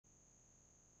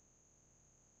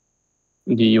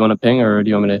Do you want to ping or do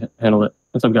you want me to handle it?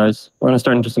 What's up, guys? We're going to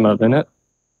start in just about a minute.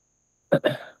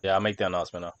 Yeah, I'll make the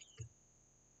announcement now.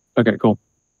 Okay, cool.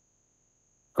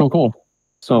 Cool.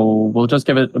 So we'll just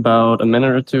give it about a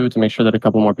minute or two to make sure that a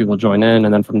couple more people join in,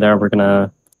 and then from there we're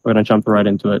gonna jump right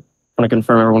into it. I want to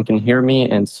confirm everyone can hear me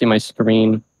and see my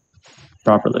screen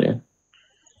properly.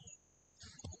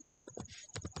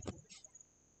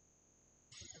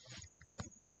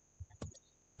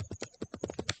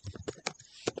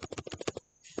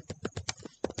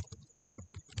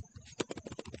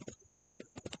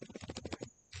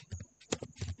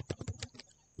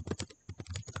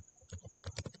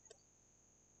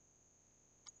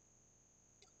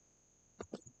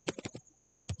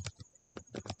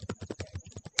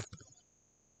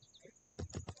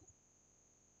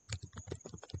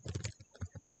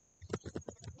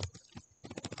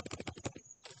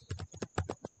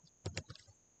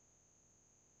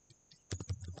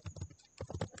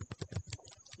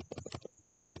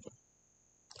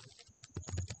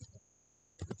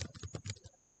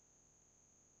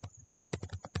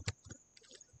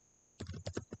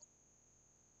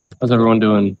 How's everyone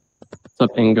doing? What's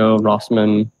up, Ingo,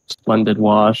 Rossman, Splendid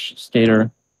Wash, Skater?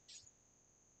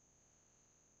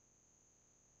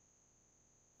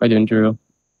 How you doing, Drew?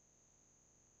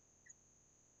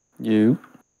 You?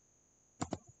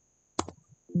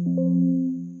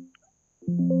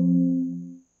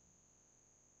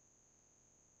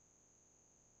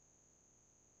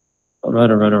 All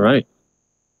right.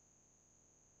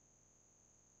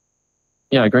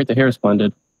 Yeah, great to hear,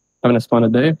 Splendid. Having a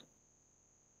splendid day?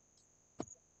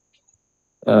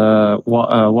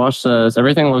 Wash says,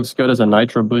 everything looks good as a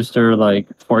nitro booster, like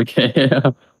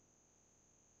 4K.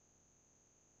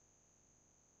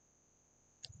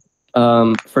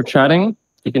 For chatting,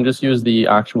 you can just use the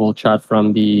actual chat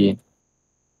from the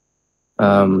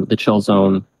chill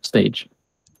zone stage,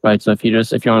 right? So if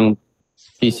you're on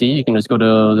PC, you can just go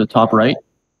to the top right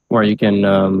where you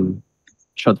can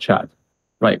show the chat.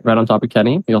 Right on top of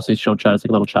Kenny, you'll see show chat. It's like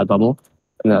a little chat bubble,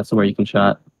 and that's where you can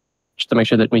chat. Just to make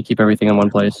sure that we keep everything in one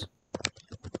place.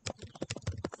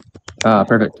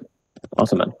 Perfect.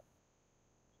 Awesome, man.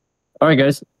 All right,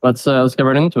 guys, let's get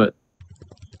right into it.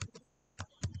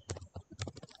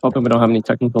 Hoping we don't have any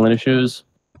technical issues.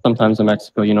 Sometimes in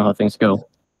Mexico, you know how things go.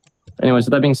 Anyways,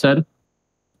 with that being said,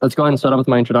 let's go ahead and start off with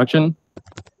my introduction.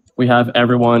 We have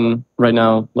everyone right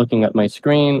now looking at my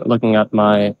screen, looking at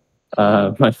my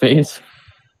my face,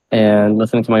 and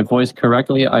listening to my voice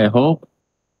correctly, I hope.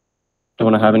 Don't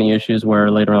want to have any issues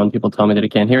where later on people tell me that I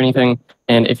can't hear anything.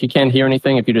 And if you can't hear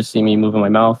anything, if you just see me moving my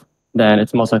mouth, then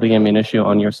it's most likely going to be an issue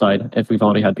on your side if we've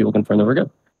already had people confirm that we're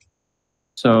good.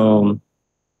 So,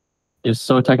 you're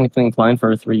so technically inclined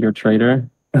for a 3-year trader.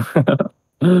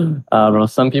 Bro,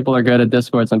 some people are good at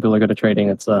Discord, some people are good at trading.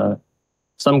 It's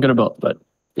some good at both, but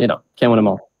you know, can't win them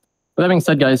all. With that being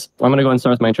said, guys, I'm going to go and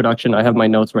start with my introduction. I have my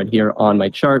notes right here on my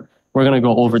chart. We're going to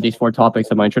go over these 4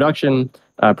 topics of my introduction,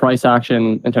 price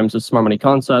action in terms of smart money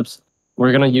concepts.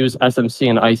 We're going to use SMC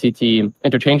and ICT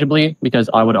interchangeably because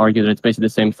I would argue that it's basically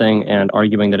the same thing, and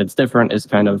arguing that it's different is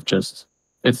kind of just,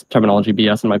 it's terminology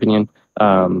BS in my opinion.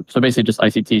 So basically just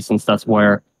ICT, since that's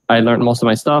where I learned most of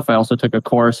my stuff. I also took a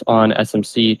course on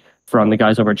SMC from the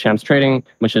guys over at Champs Trading,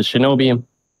 which is Shinobi.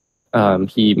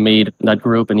 He made that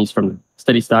group and he's from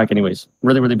Steady Stack. Anyways,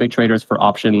 really big traders for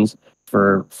options,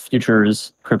 for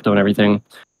futures, crypto and everything.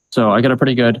 So I got a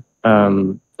pretty good,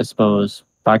 I suppose,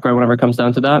 background whenever it comes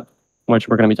down to that, which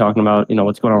we're going to be talking about, you know,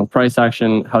 what's going on with price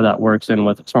action, how that works in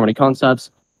with smart money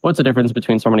concepts, what's the difference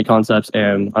between smart money concepts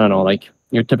and, I don't know, like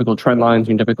your typical trend lines,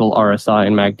 your typical RSI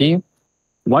and MACD.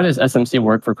 Why does SMC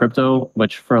work for crypto?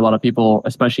 Which for a lot of people,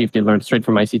 especially if they learned straight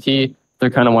from ICT, they're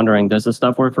kind of wondering, does this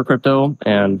stuff work for crypto?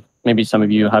 And maybe some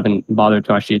of you haven't bothered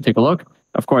to actually take a look.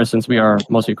 Of course, since we are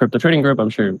mostly a crypto trading group, I'm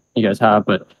sure you guys have,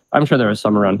 but I'm sure there are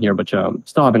some around here, but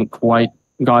still haven't quite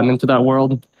gotten into that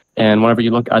world. And whenever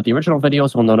you look at the original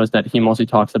videos, we'll notice that he mostly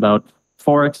talks about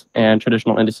Forex and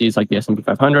traditional indices like the S&P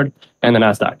 500 and the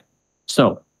NASDAQ.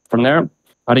 So from there,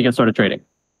 how do you get started trading?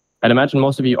 I'd imagine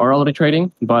most of you are already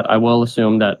trading, but I will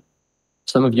assume that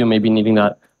some of you may be needing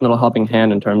that little helping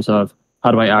hand in terms of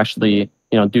how do I actually,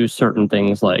 you know, do certain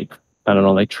things like, I don't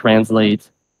know, like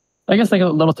translate, I guess like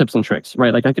little tips and tricks,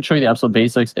 right? Like I could show you the absolute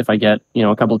basics if I get, you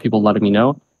know, a couple of people letting me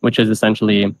know, which is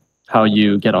essentially how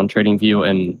you get on TradingView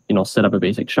and, you know, set up a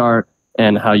basic chart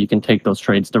and how you can take those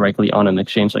trades directly on an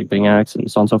exchange like BingX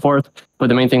and so on and so forth. But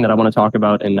the main thing that I want to talk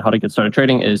about and how to get started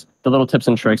trading is the little tips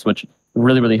and tricks, which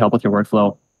really help with your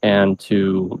workflow and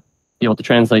to be able to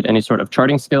translate any sort of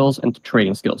charting skills into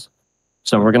trading skills.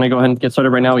 So we're going to go ahead and get started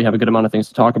right now. We have a good amount of things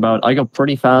to talk about. I go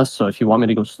pretty fast, so if you want me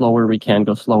to go slower, we can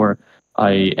go slower.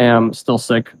 I am still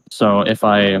sick. So if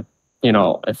I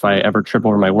ever trip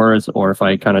over my words or if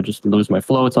I kind of just lose my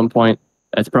flow at some point,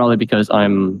 it's probably because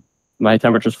my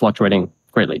temperature's fluctuating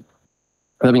greatly.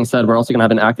 That being said, we're also going to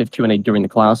have an active Q&A during the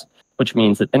class, which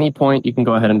means at any point you can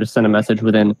go ahead and just send a message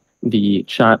within the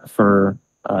chat for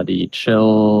the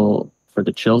chill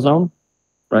zone,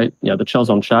 right? Yeah, the chill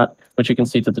zone chat, which you can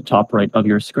see to the top right of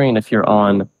your screen. If you're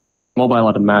on mobile,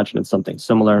 I'd imagine it's something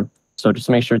similar. So just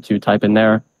make sure to type in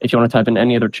there. If you want to type in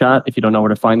any other chat, if you don't know where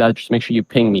to find that, just make sure you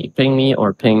ping me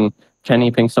or ping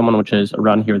Kenny, ping someone which is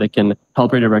around here that can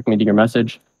help redirect me to your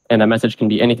message. And that message can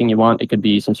be anything you want. It could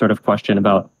be some sort of question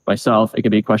about myself. It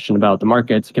could be a question about the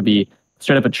markets. It could be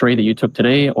straight up a trade that you took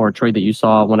today or a trade that you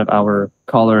saw one of our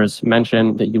callers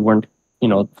mention that you weren't,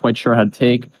 quite sure how to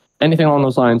take. Anything along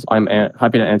those lines, I'm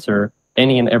happy to answer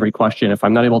any and every question. If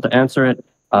I'm not able to answer it,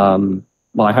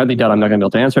 well, I highly doubt I'm not going to be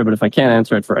able to answer it, but if I can't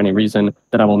answer it for any reason,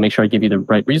 then I will make sure I give you the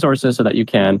right resources so that you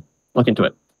can look into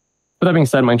it. With that being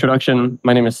said, my introduction,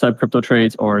 my name is Seb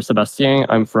Trades or Sebastien.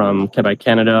 I'm from Quebec,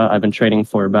 Canada. I've been trading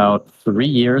for about 3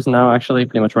 years now, actually,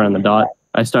 pretty much right on the dot.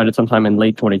 I started sometime in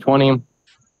late 2020.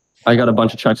 I got a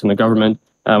bunch of checks from the government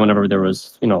whenever there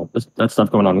was, that stuff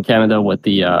going on in Canada with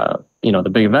the, the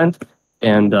big event.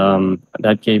 And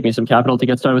that gave me some capital to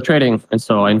get started with trading. And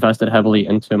so I invested heavily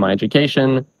into my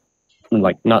education,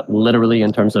 like not literally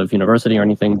in terms of university or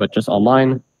anything, but just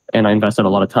online. And I invested a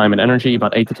lot of time and energy,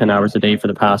 about 8 to 10 hours a day for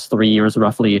the past 3 years,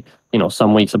 roughly.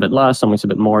 Some weeks a bit less, some weeks a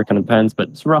bit more, kind of depends, but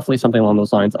it's roughly something along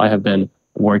those lines. I have been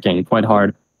working quite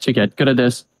hard to get good at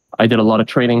this. I did a lot of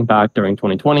trading back during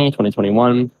 2020,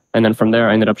 2021. And then from there,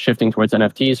 I ended up shifting towards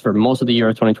NFTs for most of the year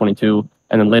of 2022.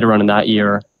 And then later on in that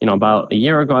year, about a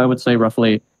year ago, I would say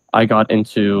roughly, I got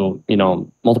into,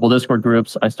 multiple Discord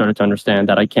groups. I started to understand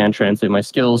that I can translate my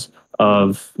skills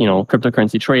of,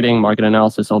 cryptocurrency trading, market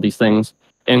analysis, all these things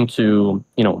into,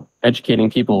 educating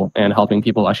people and helping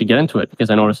people actually get into it. Because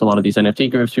I noticed a lot of these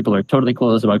NFT groups, people are totally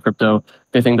clueless about crypto.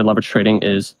 They think that leverage trading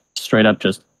is straight up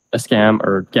just a scam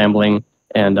or gambling.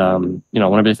 And,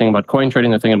 whenever they think about coin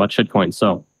trading, they're thinking about shitcoins.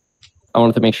 So I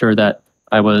wanted to make sure that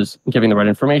I was giving the right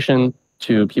information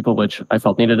to people which I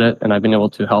felt needed it. And I've been able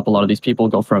to help a lot of these people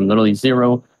go from literally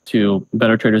zero to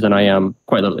better traders than I am,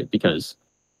 quite literally, because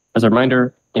as a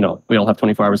reminder, we all have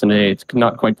 24 hours in a day. It's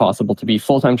not quite possible to be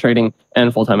full-time trading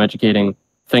and full-time educating.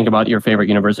 Think about your favorite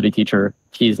university teacher.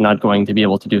 He's not going to be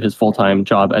able to do his full-time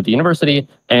job at the university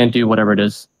and do whatever it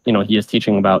is, he is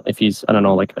teaching about. If he's, I don't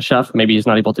know, like a chef, maybe he's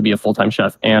not able to be a full-time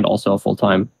chef and also a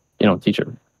full-time,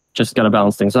 teacher. Just got to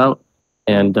balance things out.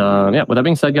 And yeah, with that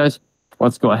being said, guys,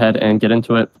 let's go ahead and get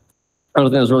into it. I don't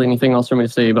think there's really anything else for me to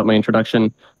say about my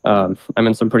introduction. I'm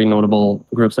in some pretty notable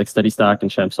groups like Steady Stack and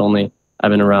Champs Only. I've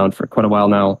been around for quite a while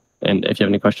now. And if you have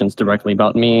any questions directly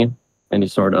about me, any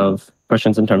sort of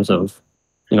questions in terms of,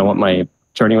 what my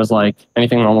journey was like,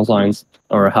 anything along those lines,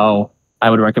 or how I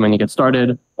would recommend you get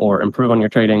started or improve on your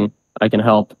trading, I can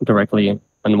help directly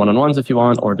in one-on-ones if you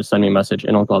want, or just send me a message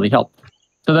and I'll gladly help.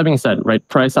 So that being said, right,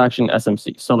 price action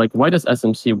SMC. So like, why does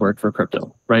SMC work for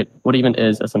crypto, right? What even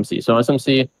is SMC? So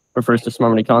SMC refers to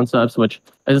smart money concepts, which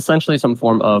is essentially some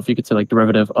form of, you could say like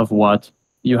derivative of what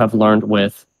you have learned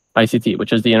with ICT,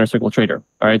 which is the inner circle trader.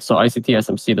 All right, so ICT,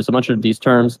 SMC, there's a bunch of these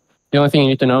terms. The only thing you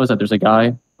need to know is that there's a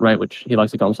guy, right, which he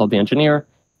likes to call himself the engineer,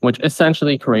 which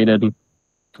essentially created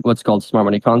what's called smart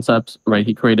money concepts, right?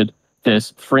 He created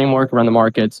this framework around the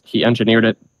markets. He engineered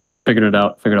it, figured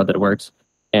out that it works.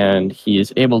 And he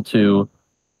is able to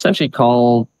essentially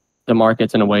call the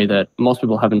markets in a way that most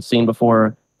people haven't seen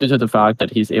before, due to the fact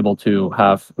that he's able to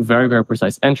have very, very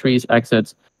precise entries,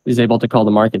 exits. He's able to call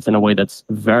the markets in a way that's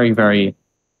very, very,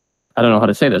 I don't know how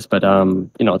to say this, but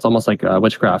it's almost like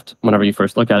witchcraft whenever you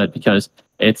first look at it, because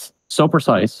it's so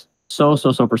precise, so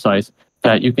precise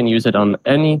that you can use it on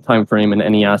any time frame and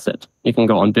any asset. You can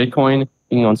go on Bitcoin,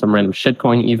 you can go on some random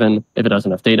shitcoin, even if it has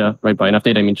enough data, right? By enough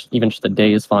data, I mean even just a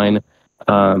day is fine.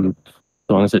 As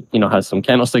long as it has some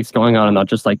candlesticks going on and not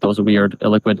just like those weird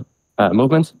illiquid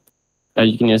movements.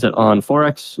 You can use it on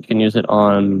Forex, you can use it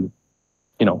on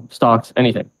stocks,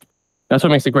 anything. That's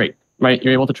what makes it great, right?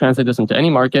 You're able to translate this into any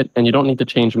market and you don't need to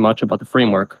change much about the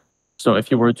framework. So if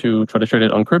you were to try to trade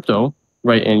it on crypto,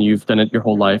 right, and you've done it your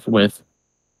whole life with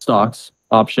stocks,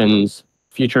 options,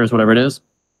 futures, whatever it is,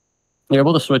 you're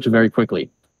able to switch very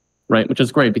quickly, right? Which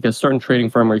is great because certain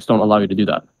trading frameworks don't allow you to do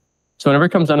that. So whenever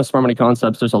it comes down to smart money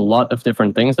concepts, there's a lot of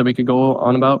different things that we could go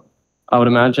on about. I would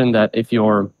imagine that if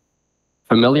you're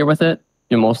familiar with it,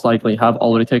 you most likely have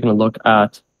already taken a look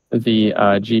at the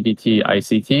GBT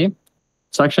ICT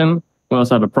section. We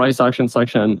also have a price action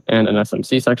section and an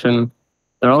SMC section.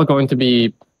 They're all going to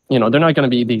be, they're not going to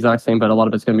be the exact same, but a lot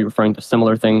of it's going to be referring to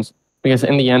similar things. because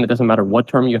in the end, it doesn't matter what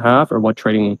term you have or what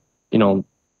trading,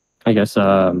 I guess,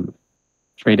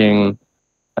 trading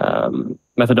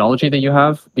methodology that you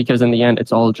have, because in the end,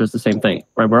 it's all just the same thing,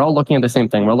 right? We're all looking at the same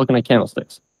thing. We're looking at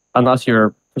candlesticks. Unless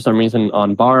you're, for some reason,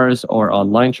 on bars or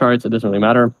on line charts, it doesn't really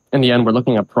matter. In the end, we're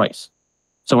looking at price.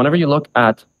 So whenever you look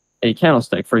at a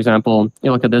candlestick, for example,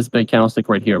 you look at this big candlestick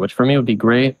right here, which for me would be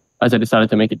gray, as I decided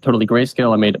to make it totally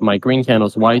grayscale. I made my green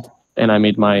candles white, and I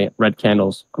made my red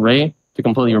candles gray to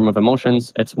completely remove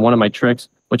emotions. It's one of my tricks,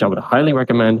 which I would highly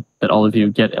recommend that all of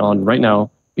you get on right now,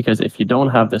 because if you don't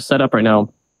have this set up right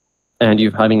now, and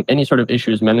you're having any sort of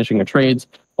issues managing your trades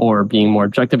or being more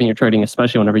objective in your trading,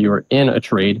 especially whenever you're in a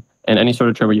trade and any sort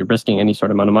of trade where you're risking any sort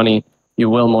of amount of money, you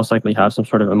will most likely have some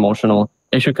sort of emotional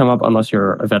issue come up unless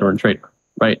you're a veteran trader,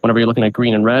 right? Whenever you're looking at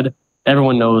green and red,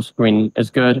 everyone knows green is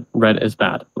good, red is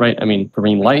bad, right? I mean,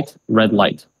 green light, red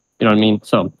light. You know what I mean?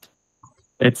 So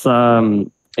it's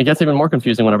it gets even more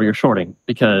confusing whenever you're shorting,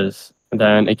 because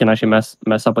then it can actually mess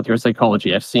up with your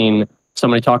psychology. I've seen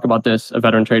somebody talk about this, a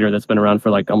veteran trader that's been around for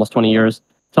like almost 20 years,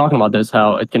 talking about this,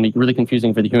 how it can be really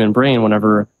confusing for the human brain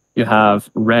whenever you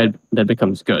have red that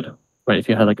becomes good, right? If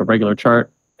you had like a regular chart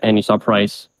and you saw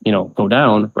price, go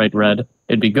down, right, red,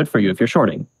 it'd be good for you if you're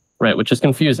shorting, right? Which is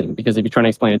confusing, because if you're trying to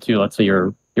explain it to, let's say,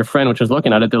 your friend, which is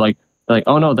looking at it, they're like,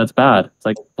 oh no, that's bad. It's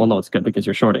like, well, no, it's good because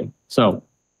you're shorting. So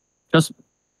just a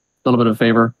little bit of a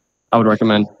favor. I would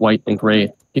recommend white and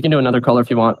gray. You can do another color if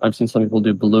you want. I've seen some people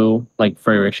do blue, like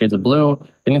very shades of blue.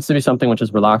 It needs to be something which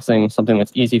is relaxing, something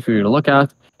that's easy for you to look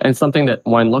at, and something that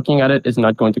when looking at it is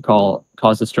not going to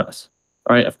cause distress.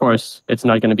 All right, of course, it's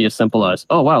not going to be as simple as,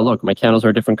 oh, wow, look, my candles are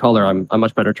a different color. I'm a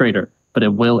much better trader. But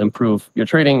it will improve your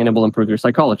trading and it will improve your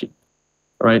psychology.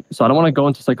 All right, so I don't want to go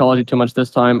into psychology too much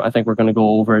this time. I think we're going to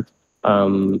go over it.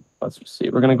 Let's just see.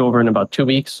 We're going to go over it in about 2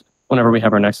 weeks. Whenever we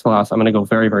have our next class, I'm going to go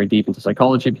very, very deep into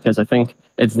psychology, because I think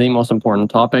it's the most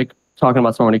important topic. Talking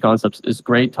about smart money concepts is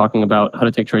great. Talking about how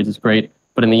to take trades is great.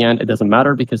 But in the end, it doesn't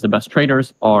matter, because the best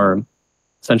traders are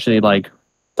essentially like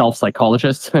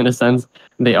self-psychologists in a sense.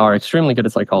 They are extremely good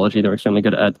at psychology. They're extremely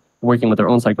good at working with their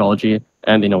own psychology,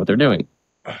 and they know what they're doing.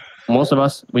 Most of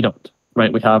us, we don't,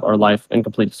 right? We have our life in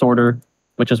complete disorder,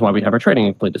 which is why we have our trading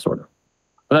in complete disorder.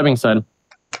 With that being said,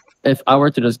 if I were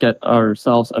to just get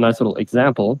ourselves a nice little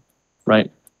example,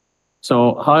 right?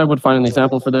 So how I would find an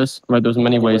example for this, right? There's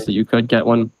many ways that you could get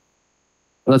one.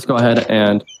 Let's go ahead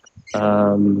and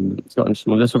let's go and just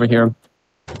move this over here.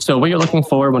 So what you're looking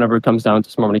for whenever it comes down to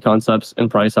smart money concepts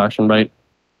and price action, right?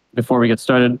 Before we get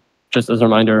started, just as a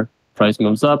reminder, price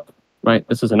moves up, right?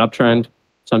 This is an uptrend.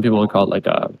 Some people would call it like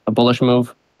a bullish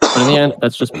move. But in the end,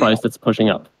 that's just price that's pushing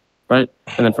up, right?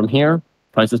 And then from here,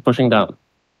 price is pushing down.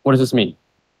 What does this mean?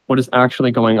 What is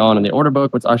actually going on in the order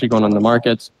book? What's actually going on in the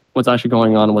markets? What's actually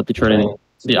going on with the trading,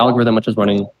 the algorithm which is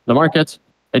running the markets?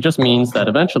 It just means that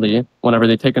eventually, whenever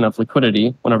they take enough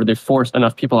liquidity, whenever they force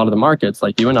enough people out of the markets,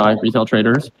 like you and I, retail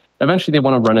traders, eventually they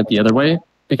want to run it the other way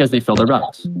because they fill their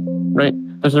backs, right?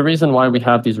 There's a reason why we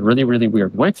have these really, really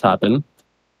weird wicks happen,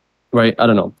 right? I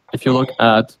don't know. If you look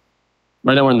at,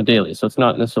 right now we're in the daily, so it's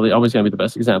not necessarily always going to be the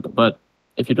best example, but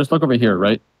if you just look over here,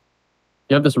 right?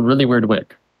 You have this really weird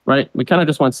wick, right? We kind of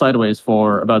just went sideways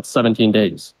for about 17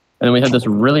 days. And then we had this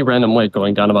really random wick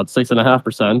going down about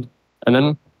 6.5%. And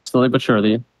then slowly but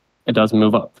surely, it does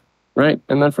move up, right?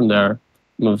 And then from there,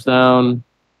 moves down.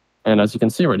 And as you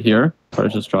can see right here, if I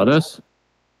just draw this,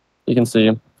 you can see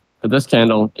that this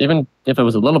candle, even if it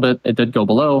was a little bit, it did go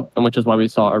below, and which is why we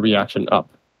saw a reaction up,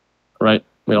 right?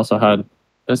 We also had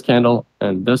this candle,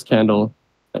 and this candle,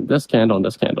 and this candle, and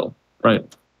this candle, right?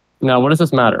 Now, what does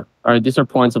this matter? All right, these are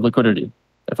points of liquidity.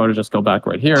 If I were to just go back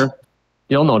right here,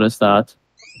 you'll notice that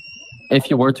if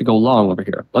you were to go long over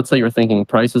here, let's say you're thinking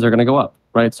prices are going to go up,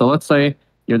 right? So let's say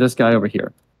you're this guy over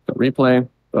here. So replay,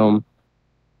 boom.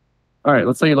 All right,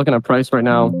 let's say you're looking at price right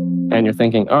now, and you're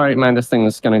thinking, all right, man, this thing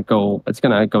is going to go, it's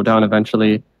going to go down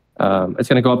eventually. It's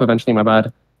going to go up eventually, my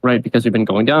bad, right? Because we've been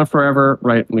going down forever,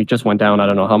 right? We just went down, I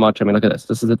don't know how much. I mean, look at this.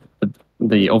 This is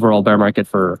the overall bear market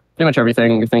for pretty much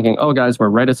everything. You're thinking, oh, guys, we're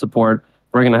right at support.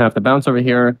 We're going to have to bounce over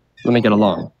here. Let me get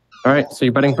along. All right, so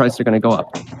your betting prices are going to go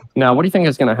up. Now, what do you think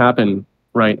is going to happen,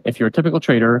 right? If you're a typical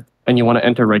trader and you want to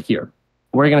enter right here,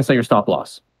 where are you going to set your stop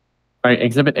loss? All right,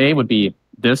 exhibit A would be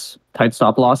this tight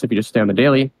stop loss if you just stay on the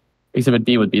daily. Exhibit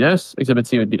B would be this. Exhibit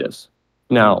C would be this.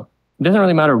 Now, it doesn't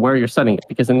really matter where you're setting it,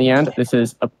 because in the end, this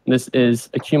is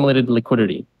accumulated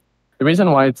liquidity. The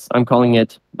reason why I'm calling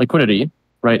it liquidity,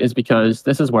 right, is because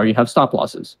this is where you have stop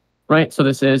losses. Right, so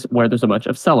this is where there's a bunch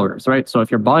of sellers, right? So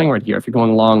if you're buying right here, if you're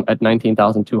going long at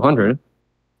 19,200,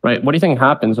 right, what do you think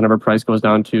happens whenever price goes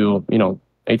down to,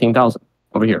 18,000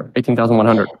 over here,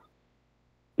 18,100?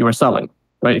 You are selling,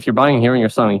 right? If you're buying here and you're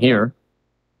selling here,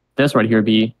 this right here would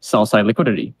be sell side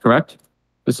liquidity, correct?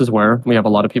 This is where we have a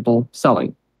lot of people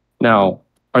selling. Now,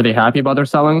 are they happy about their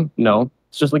selling? No,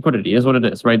 it's just liquidity is what it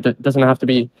is, right? That doesn't have to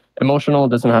be emotional. It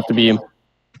doesn't have to be,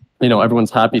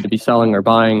 everyone's happy to be selling or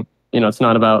buying. It's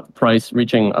not about price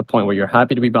reaching a point where you're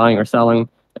happy to be buying or selling.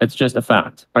 It's just a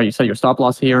fact. All right, you set your stop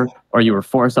loss here, or you were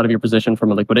forced out of your position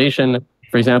from a liquidation.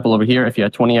 For example, over here, if you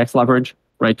had 20x leverage,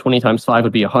 right, 20 times 5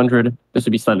 would be 100. This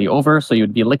would be slightly over, so you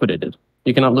would be liquidated.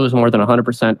 You cannot lose more than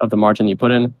 100% of the margin you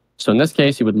put in. So in this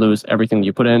case, you would lose everything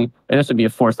you put in, and this would be a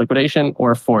forced liquidation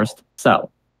or a forced sell,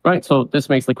 right? So this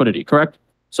makes liquidity, correct?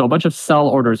 So a bunch of sell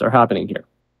orders are happening here,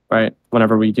 right,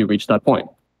 whenever we do reach that point.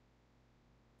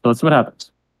 So that's what happens.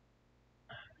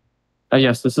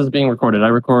 Yes, this is being recorded. I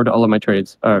record all of my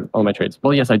trades.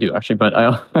 Well, yes, I do actually, but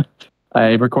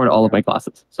I record all of my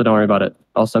classes, so don't worry about it.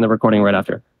 I'll send the recording right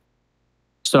after.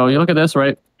 So you look at this,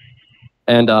 right?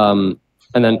 And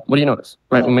then what do you notice?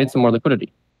 Right, we made some more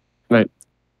liquidity, right?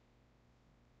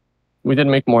 We did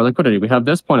make more liquidity. We have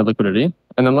this point of liquidity,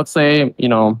 and then let's say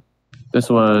this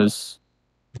was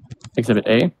exhibit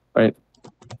A, right?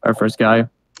 Our first guy,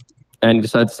 and he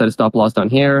decided to set a stop loss down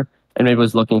here, and maybe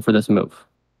was looking for this move.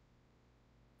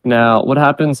 Now, what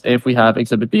happens if we have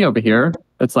exhibit B over here?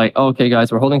 It's like, oh, okay,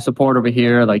 guys, we're holding support over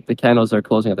here. Like the candles are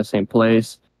closing at the same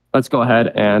place. Let's go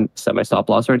ahead and set my stop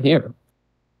loss right here,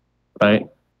 right?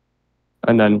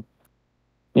 And then,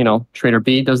 trader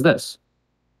B does this.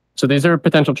 So these are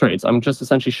potential trades. I'm just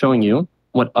essentially showing you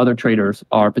what other traders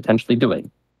are potentially doing.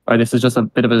 All right, this is just a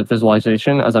bit of a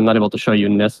visualization, as I'm not able to show you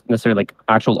necessarily like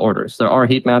actual orders. There are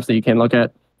heat maps that you can look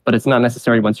at, but it's not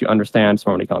necessary once you understand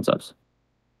smart money concepts.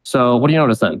 So what do you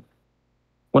notice then?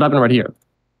 What happened right here?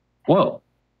 Whoa,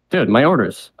 dude, my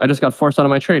orders. I just got forced out of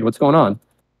my trade. What's going on?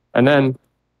 And then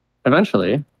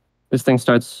eventually this thing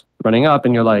starts running up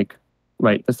and you're like,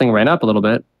 right, this thing ran up a little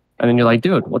bit. And then you're like,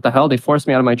 dude, what the hell? They forced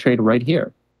me out of my trade right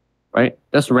here, right?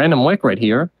 This random wick right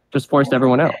here just forced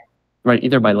everyone out, right?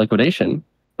 Either by liquidation,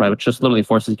 right, which just literally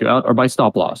forces you out, or by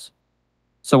stop loss.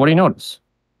 So what do you notice?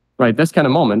 Right, this kind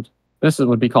of moment, this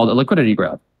would be called a liquidity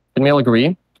grab. Can we all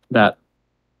agree that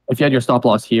if you had your stop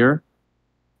loss here,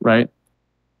 right,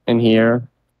 and here,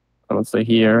 and let's say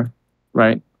here,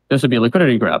 right, this would be a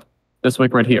liquidity grab, this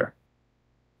wick right here.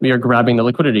 We are grabbing the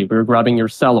liquidity. We're grabbing your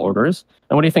sell orders.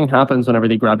 And what do you think happens whenever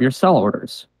they grab your sell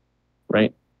orders,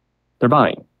 right? They're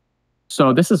buying.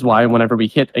 So this is why whenever we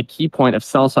hit a key point of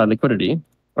sell side liquidity,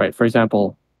 right, for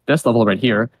example, this level right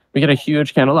here, we get a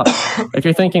huge candle up. If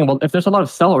you're thinking, well, if there's a lot of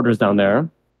sell orders down there,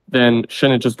 then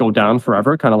shouldn't it just go down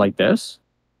forever, kind of like this?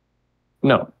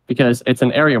 No, because it's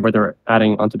an area where they're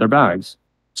adding onto their bags.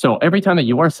 So every time that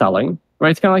you are selling,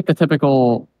 right, it's kind of like the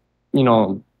typical,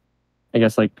 I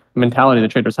guess like mentality that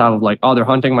traders have of like, oh, they're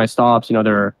hunting my stops.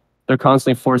 They're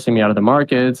constantly forcing me out of the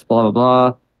markets, blah, blah,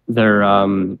 blah. They're,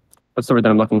 what's the word that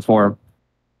I'm looking for?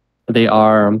 They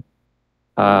are,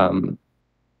 they're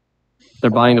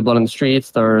buying the blood on the streets.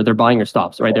 They're buying your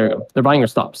stops, right? They're buying your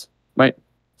stops, right?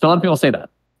 So a lot of people say that.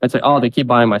 I'd say, oh, they keep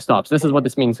buying my stops. This is what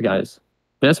this means, guys.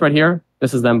 This right here,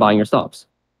 this is them buying your stops.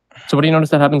 So what do you notice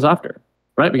that happens after?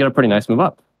 Right? We get a pretty nice move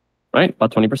up, right?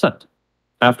 About 20%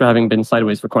 after having been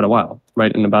sideways for quite a while,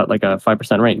 right? In about like a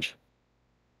 5% range.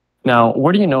 Now,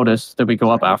 where do you notice that we go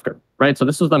up after, right? So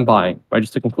this is them buying, right?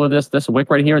 Just to conclude this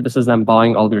wick right here, this is them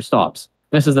buying all of your stops.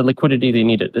 This is the liquidity they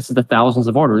needed. This is the thousands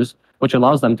of orders, which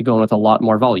allows them to go in with a lot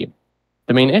more volume.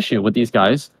 The main issue with these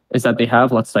guys is that they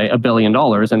have, let's say, $1 billion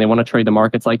and they want to trade the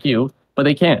markets like you, but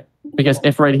they can't. Because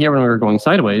if right here when we were going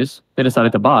sideways, they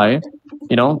decided to buy,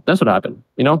 this would happen.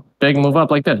 Big move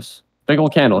up like this. Big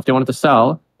old candle. If they wanted to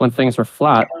sell when things were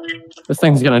flat, this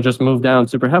thing's going to just move down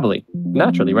super heavily.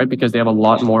 Naturally, right? Because they have a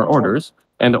lot more orders.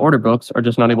 And the order books are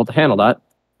just not able to handle that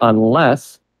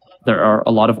unless there are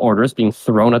a lot of orders being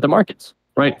thrown at the markets,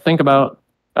 right? Think about,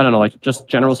 I don't know, like just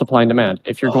general supply and demand.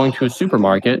 If you're going to a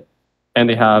supermarket and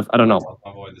they have, I don't know,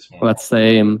 let's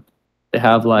say they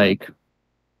have like,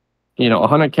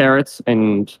 100 carrots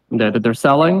and they're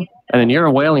selling, and then you're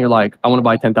a whale and you're like, I want to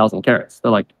buy 10,000 carrots. They're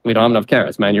like, we don't have enough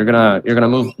carrots, man. You're gonna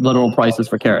move literal prices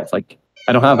for carrots. Like,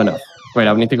 I don't have enough. Right,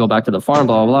 I would need to go back to the farm,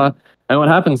 blah, blah, blah. And what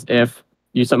happens if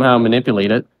you somehow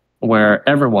manipulate it where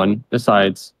everyone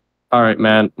decides, all right,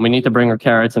 man, we need to bring our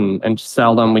carrots and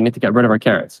sell them. We need to get rid of our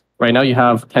carrots. Right now you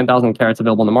have 10,000 carrots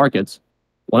available in the markets.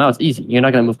 Well, now it's easy. You're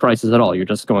not going to move prices at all. You're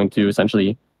just going to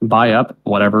essentially buy up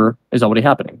whatever is already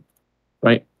happening,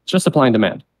 right? It's just supply and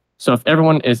demand. So if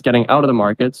everyone is getting out of the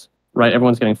markets, right,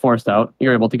 everyone's getting forced out,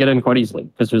 you're able to get in quite easily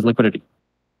because there's liquidity.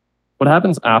 What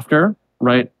happens after,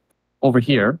 right, over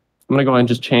here, I'm going to go ahead and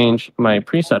just change my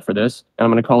preset for this, and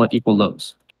I'm going to call it equal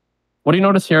lows. What do you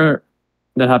notice here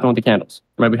that happened with the candles,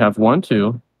 right? We have 1,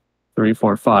 2, 3,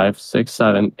 4, 5, 6,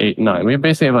 7, 8, 9. We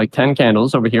basically have like 10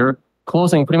 candles over here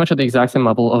closing pretty much at the exact same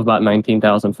level of about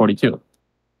 19,042.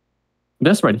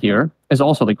 This right here is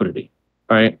also liquidity,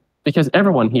 right? Because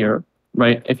everyone here,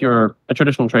 right, if you're a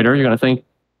traditional trader, you're going to think,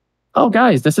 oh,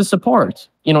 guys, this is support.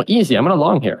 You know, easy. I'm going to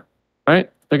long here, right?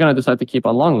 They're going to decide to keep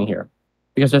on longing here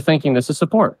because they're thinking this is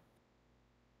support,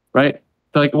 right?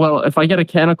 They're like, well, if I get a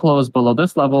candle close below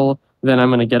this level, then I'm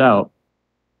going to get out.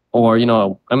 Or, you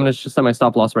know, I'm going to just set my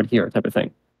stop loss right here type of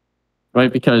thing,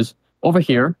 right? Because over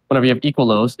here, whenever you have equal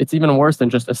lows, it's even worse than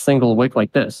just a single wick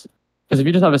like this. Because if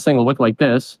you just have a single wick like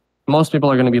this, most people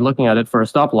are going to be looking at it for a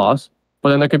stop loss, but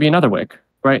then there could be another wick,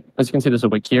 right? As you can see, there's a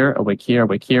wick here, a wick here, a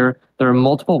wick here. There are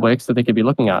multiple wicks that they could be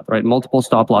looking at, right? Multiple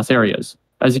stop loss areas.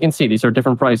 As you can see, these are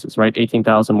different prices, right?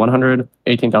 18,100,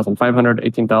 18,500,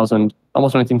 18,000,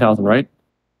 almost 19,000, right?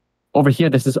 Over here,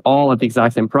 this is all at the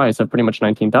exact same price of pretty much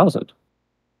 19,000.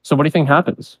 So what do you think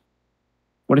happens?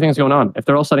 What do you think is going on? If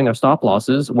they're all setting their stop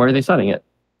losses, where are they setting it?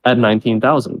 At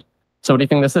 19,000. So what do you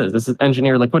think this is? This is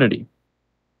engineer liquidity.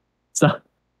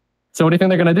 So what do you think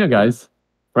they're going to do, guys?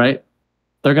 Right?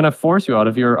 They're going to force you out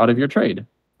of your trade,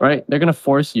 right? They're going to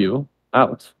force you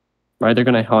out, right? They're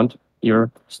going to hunt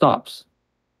your stops.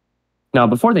 Now,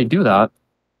 before they do that,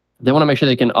 they want to make sure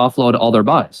they can offload all their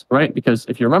buys, right? Because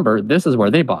if you remember, this is where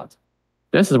they bought.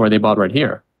 This is where they bought right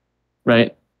here,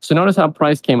 right? So notice how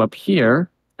price came up here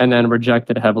and then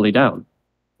rejected heavily down.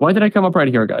 Why did I come up right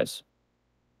here, guys?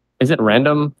 Is it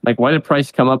random? Like, why did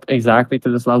price come up exactly to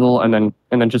this level and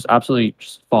then just absolutely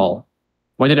just fall?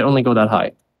 Why did it only go that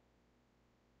high?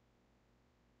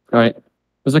 All right,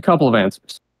 there's a couple of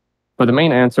answers, but the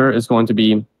main answer is going to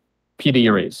be PD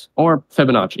arrays or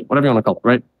Fibonacci, whatever you want to call it,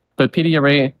 right? But PD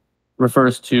array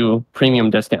refers to premium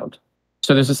discount.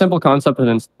 So there's a simple concept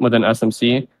within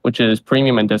SMC, which is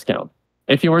premium and discount.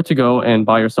 If you were to go and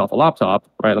buy yourself a laptop,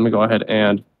 right, let me go ahead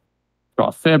and draw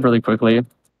a fib really quickly.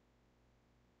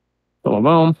 Boom,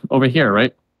 boom, over here,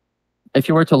 right? If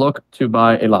you were to look to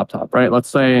buy a laptop, right, let's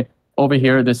say over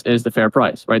here, this is the fair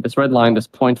price, right? This red line, this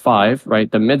 0.5, right,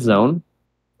 the mid zone,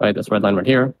 right, this red line right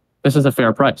here, this is a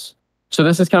fair price. So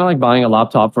this is kind of like buying a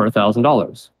laptop for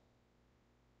 $1,000,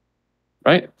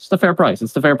 right? It's the fair price.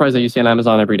 It's the fair price that you see on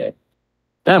Amazon every day.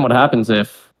 Then what happens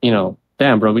if, you know,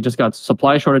 damn, bro, we just got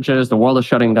supply shortages, the world is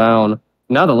shutting down.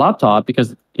 Now the laptop,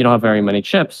 because you don't have very many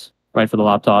chips, right, for the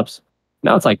laptops,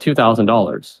 now it's like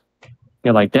 $2,000.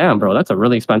 You're like, damn, bro, that's a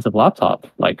really expensive laptop.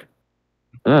 Like,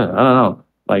 I don't know.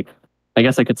 Like, I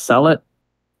guess I could sell it.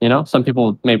 You know, some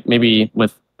people maybe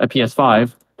with a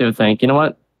PS5, they would think, you know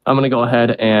what? I'm going to go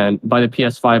ahead and buy the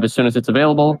PS5 as soon as it's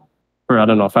available for, I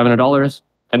don't know, $500.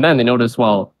 And then they notice,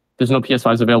 well, there's no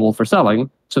PS5s available for selling.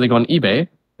 So they go on eBay and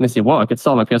they say, well, I could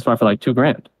sell my PS5 for like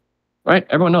 $2,000. Right?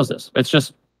 Everyone knows this. It's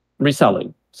just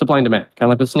reselling, supply and demand, kind of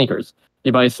like with sneakers.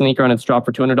 You buy a sneaker and it's dropped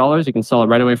for $200, you can sell it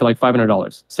right away for like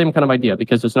 $500. Same kind of idea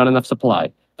because there's not enough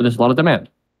supply, but there's a lot of demand.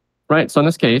 Right? So in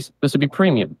this case, this would be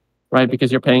premium, right?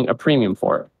 Because you're paying a premium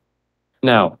for it.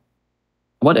 Now,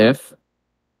 what if,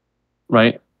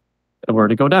 right, it were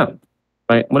to go down,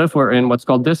 right? What if we're in what's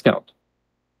called discount?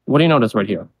 What do you notice right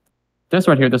here? This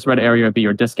right here, this red area would be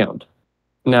your discount.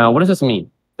 Now, what does this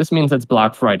mean? This means it's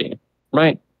Black Friday,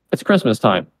 right? It's Christmas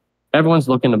time. Everyone's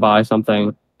looking to buy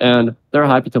something and they're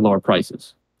happy to lower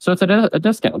prices. So it's a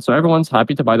discount. So everyone's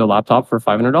happy to buy the laptop for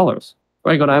 $500.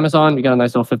 Right, go to Amazon, you got a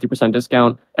nice little 50%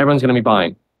 discount. Everyone's going to be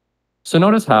buying. So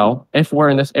notice how, if we're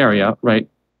in this area, right,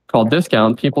 called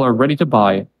discount, people are ready to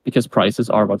buy because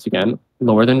prices are, once again,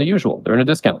 lower than the usual. They're in a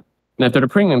discount. And if they're a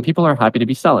premium, people are happy to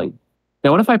be selling. Now,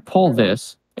 what if I pull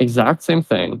this exact same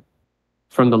thing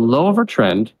from the low of our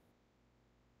trend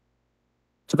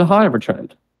to the high of our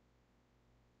trend?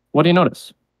 What do you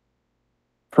notice?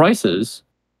 Prices,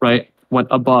 right, went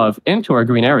above into our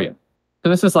green area. So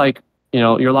this is like, you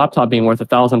know, your laptop being worth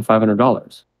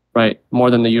 $1,500, right?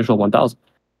 More than the usual 1,000.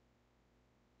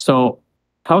 So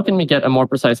how can we get a more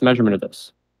precise measurement of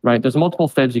this, right? There's multiple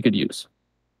fibs you could use.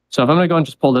 So if I'm going to go and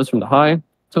just pull this from the high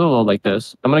to the low like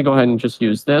this, I'm going to go ahead and just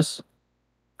use this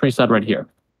preset right here. I'm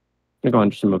going to go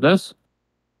and just remove this.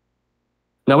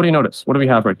 Now, what do you notice? What do we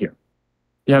have right here?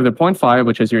 You have the 0.5,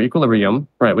 which is your equilibrium,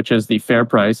 right? Which is the fair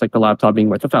price, like the laptop being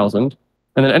worth 1,000.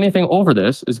 And then anything over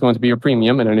this is going to be your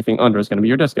premium and anything under is going to be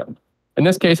your discount. In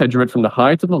this case, I drew it from the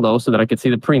high to the low so that I could see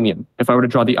the premium. If I were to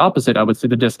draw the opposite, I would see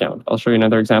the discount. I'll show you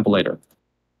another example later.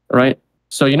 All right.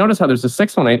 So you notice how there's a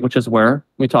 618, which is where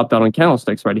we topped out on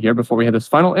candlesticks right here before we had this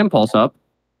final impulse up.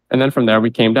 And then from there,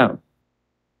 we came down.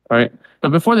 All right. But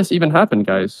before this even happened,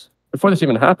 guys,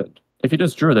 if you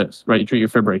just drew this, right, you drew your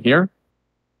fib right here,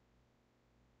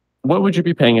 what would you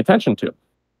be paying attention to?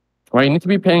 right? You need to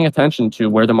be paying attention to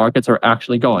where the markets are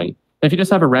actually going. If you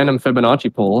just have a random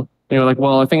Fibonacci pull, and you're like,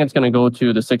 well, I think it's going to go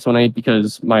to the 618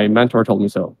 because my mentor told me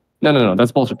so. No,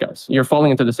 that's bullshit, guys. You're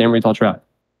falling into the same retail trap.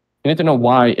 You need to know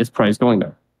why is price going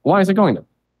there. Why is it going there,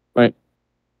 right?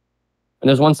 And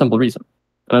there's one simple reason,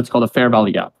 and that's called a fair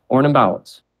value gap or an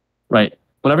imbalance, right?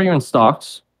 Whenever you're in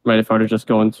stocks, right, if I were to just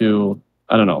go into,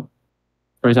 I don't know,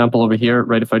 for example, over here,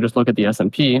 right, if I just look at the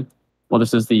S&P, well,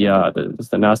 this is the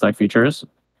NASDAQ futures.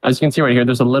 As you can see right here,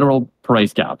 there's a literal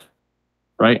price gap,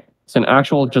 right? It's an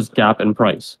actual just gap in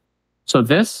price. So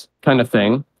this kind of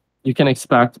thing, you can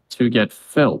expect to get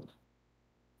filled.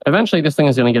 Eventually, this thing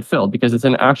is going to get filled because it's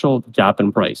an actual gap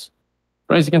in price.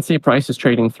 Right, as you can see, price is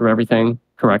trading through everything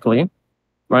correctly,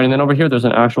 right? And then over here, there's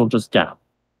an actual just gap.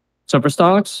 So for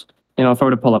stocks, you know, if I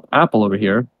were to pull up Apple over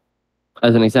here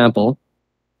as an example,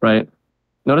 right?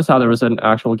 Notice how there was an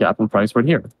actual gap in price right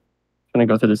here. I'm going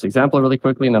to go through this example really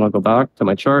quickly, and then I'll go back to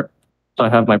my chart. So I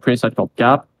have my preset called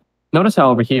gap. Notice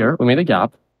how over here, we made a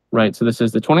gap, right? So this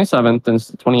is the 27th and it's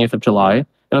the 28th of July.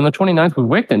 And on the 29th, we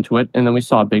wicked into it, and then we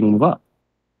saw a big move up,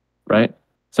 right?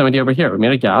 Same idea over here. We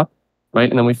made a gap, right?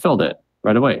 And then we filled it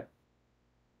right away,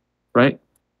 right?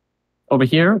 Over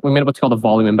here, we made what's called a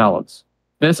volume imbalance.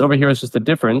 This over here is just the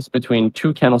difference between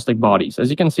two candlestick bodies. As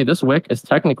you can see, this wick is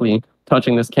technically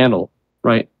touching this candle,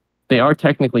 right? They are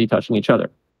technically touching each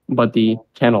other, but the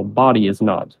candle body is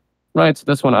not, right? So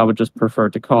this one I would just prefer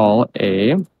to call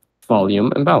a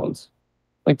volume imbalance,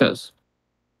 like this.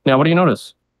 Now, what do you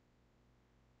notice?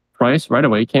 Price right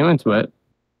away came into it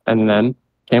and then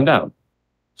came down.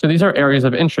 So these are areas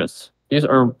of interest. These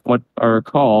are what are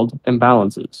called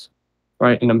imbalances,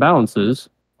 right? And imbalances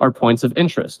are points of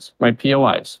interest, right?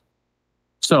 POIs.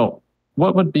 So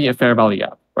what would be a fair value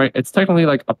gap, right? It's technically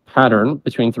like a pattern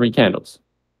between three candles.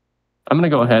 I'm going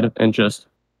to go ahead and just,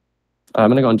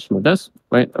 move this,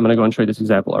 right? I'm going to go and show you this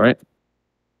example, all right?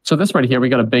 So this right here, we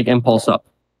got a big impulse up,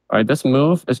 all right? This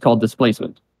move is called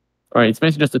displacement, all right? It's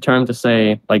basically just a term to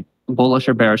say like bullish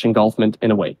or bearish engulfment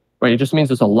in a way, right? It just means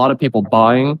there's a lot of people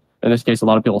buying. In this case, a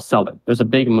lot of people selling. There's a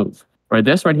big move, right?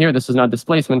 This right here, this is not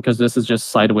displacement because this is just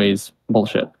sideways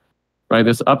bullshit, right?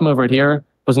 This up move right here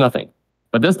was nothing.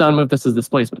 But this down move, this is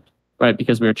displacement, right?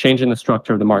 Because we are changing the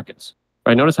structure of the markets,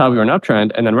 right? Notice how we were in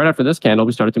uptrend, and then right after this candle,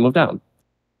 we started to move down.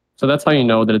 So that's how you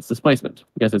know that it's displacement,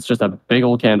 because it's just a big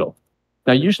old candle.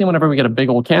 Now, usually whenever we get a big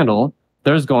old candle,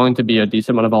 there's going to be a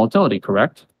decent amount of volatility,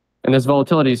 correct? And this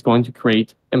volatility is going to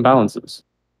create imbalances,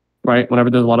 right?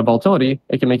 Whenever there's a lot of volatility,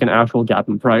 it can make an actual gap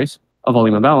in price, a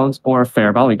volume imbalance, or a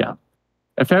fair value gap.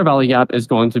 A fair value gap is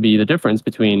going to be the difference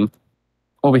between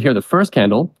over here, the first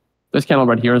candle. This candle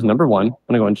right here is number one. I'm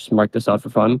going to go and just mark this out for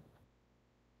fun.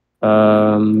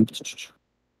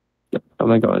 Yep, I'm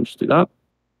going to go and just do that.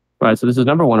 All right, so this is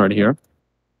number one right here.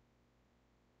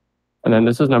 And then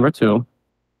this is number two.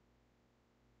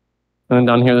 And then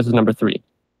down here, this is number three.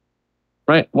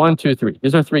 Right, 1, 2, 3.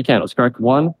 These are three candles, correct?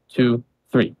 1, 2,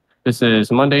 3. This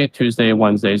is Monday, Tuesday,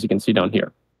 Wednesday, as you can see down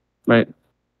here, right?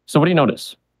 So what do you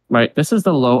notice, right? This is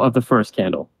the low of the first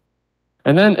candle.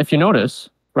 And then if you notice,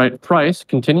 right, price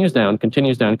continues down,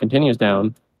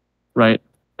 right?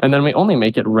 And then we only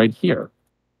make it right here,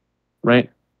 right?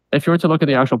 If you were to look at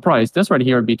the actual price, this right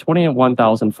here would be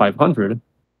 21,500.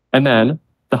 And then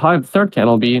the high of the third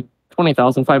candle would be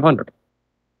 20,500.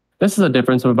 This is a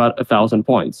difference of about 1,000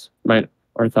 points, right?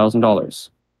 Or $1,000.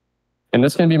 And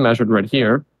this can be measured right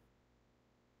here,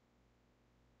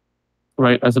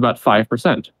 right, as about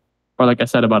 5%, or like I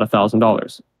said, about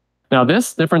 $1,000. Now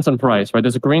this difference in price, right,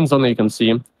 there's a green zone that you can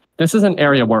see. This is an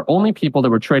area where only people that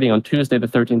were trading on Tuesday, the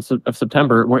 13th of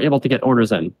September, were able to get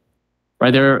orders in,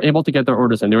 right? They were able to get their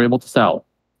orders in. They were able to sell,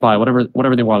 buy,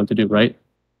 whatever they wanted to do, right?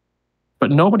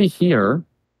 But nobody here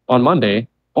on Monday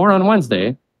or on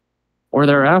Wednesday or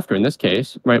thereafter, in this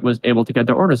case, right, was able to get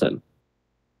their orders in.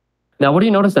 Now, what do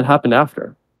you notice that happened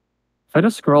after? If I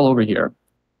just scroll over here,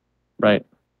 right,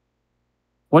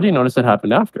 what do you notice that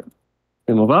happened after?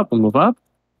 We move up,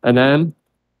 and then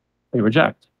we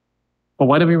reject. Well,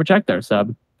 why did we reject there,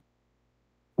 Seb?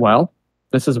 Well,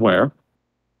 this is where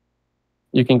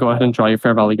you can go ahead and draw your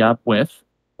fair value gap with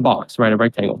a box, right, a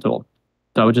rectangle tool.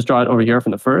 So I would just draw it over here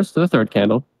from the first to the third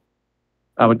candle.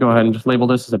 I would go ahead and just label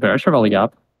this as a bearish fair value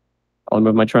gap. I'll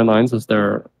remove my trend lines as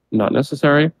they're not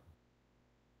necessary.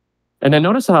 And then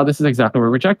notice how this is exactly where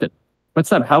we rejected. But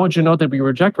Seb, how would you know that we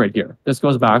reject right here? This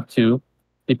goes back to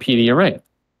the PD array,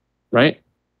 right?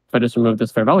 If I just remove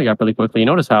this fair value gap really quickly, you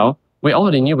notice how we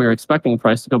already knew we were expecting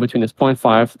price to go between this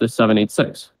 0.5 to the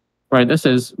 786, right? This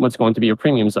is what's going to be your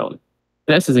premium zone.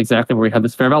 This is exactly where we had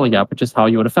this fair value gap, which is how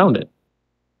you would have found it.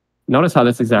 Notice how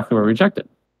that's exactly where we rejected.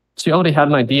 So you already had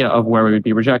an idea of where we would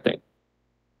be rejecting.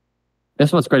 This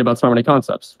is what's great about smart money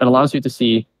concepts. It allows you to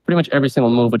see pretty much every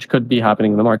single move which could be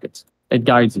happening in the markets. It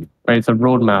guides you, right? It's a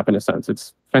roadmap in a sense.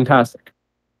 It's fantastic.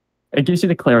 It gives you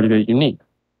the clarity that you need,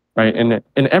 right? And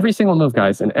in every single move,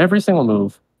 guys, in every single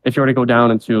move, if you were to go down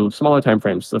into smaller time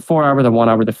frames, the 4 hour, the 1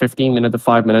 hour, the 15 minute, the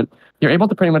 5 minute, you're able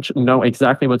to pretty much know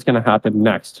exactly what's going to happen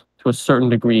next to a certain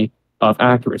degree of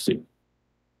accuracy,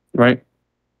 right?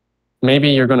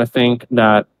 Maybe you're going to think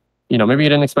that, maybe you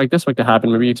didn't expect this week to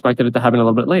happen. Maybe you expected it to happen a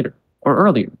little bit later or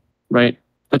earlier, right?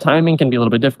 The timing can be a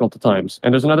little bit difficult at times.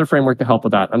 And there's another framework to help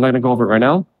with that. I'm not going to go over it right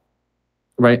now,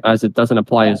 right? As it doesn't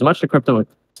apply as much to crypto. It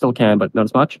still can, but not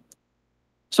as much.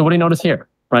 So what do you notice here,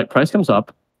 right? Price comes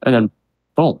up and then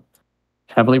boom,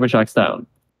 heavily rejects down,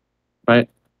 right?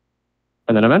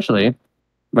 And then eventually,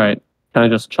 right, kind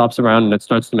of just chops around and it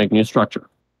starts to make new structure.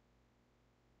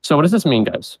 So what does this mean,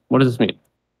 guys? What does this mean,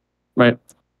 right?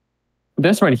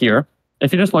 This right here,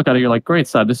 if you just look at it, you're like, great,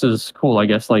 Seb, this is cool. I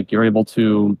guess like you're able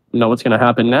to know what's going to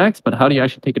happen next, but how do you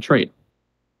actually take a trade?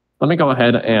 Let me go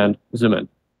ahead and zoom in.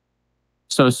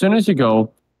 So as soon as you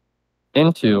go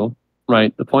into,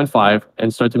 right, the 0.5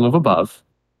 and start to move above,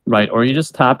 right, or you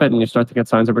just tap it and you start to get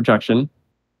signs of rejection,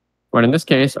 right, in this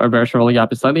case, our bearish rolling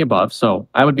gap is slightly above, so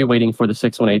I would be waiting for the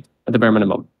 618 at the bare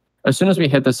minimum. As soon as we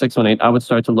hit the 618, I would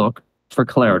start to look for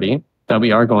clarity that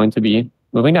we are going to be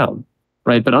moving down,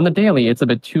 right? But on the daily, it's a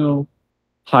bit too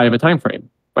high of a time frame,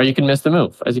 right? You can miss the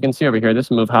move. As you can see over here, this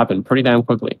move happened pretty damn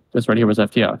quickly. This right here was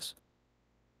FTX.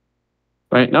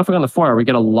 Right, now if we go on the 4 hour, we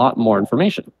get a lot more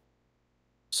information.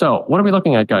 So what are we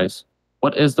looking at, guys?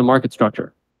 What is the market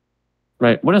structure?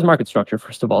 Right, what is market structure,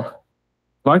 first of all?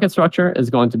 Market structure is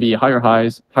going to be higher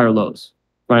highs, higher lows.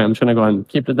 Right, I'm just going to go ahead and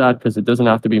keep it at that because it doesn't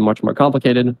have to be much more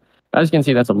complicated. As you can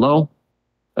see, that's a low,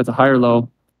 that's a higher low,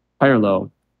 higher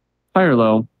low, higher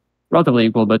low, relatively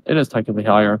equal, but it is technically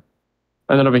higher.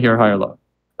 And then over here, higher low.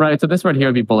 Right, so this right here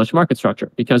would be bullish market structure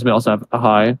because we also have a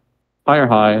high, higher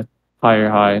high, higher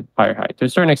high, higher high. To a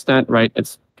certain extent, right,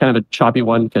 it's kind of a choppy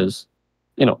one because,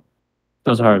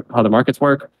 those are how the markets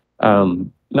work. Not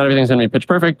everything's going to be pitch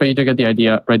perfect, but you do get the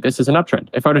idea, right? This is an uptrend.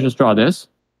 If I were to just draw this,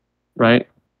 right,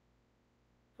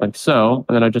 like so,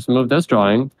 and then I just move this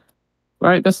drawing,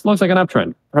 right, this looks like an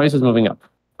uptrend. Price is moving up,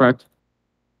 correct?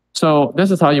 So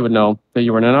this is how you would know that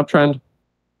you were in an uptrend.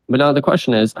 But now the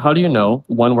question is, how do you know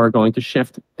when we're going to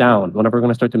shift down, whenever we're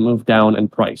going to start to move down in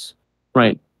price,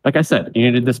 right? Like I said, you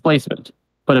need a displacement,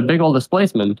 but a big old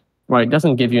displacement, right,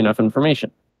 doesn't give you enough information.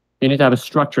 You need to have a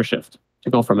structure shift to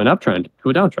go from an uptrend to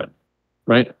a downtrend,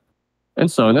 right?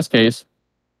 And so in this case,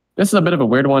 this is a bit of a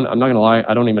weird one. I'm not going to lie.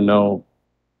 I don't know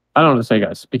what to say,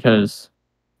 guys, because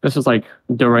this is like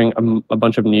during a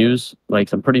bunch of news, like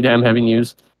some pretty damn heavy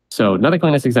news. So not the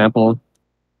cleanest example,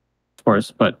 of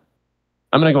course, but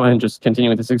I'm going to go ahead and just continue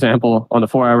with this example on the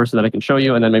 4 hours so that I can show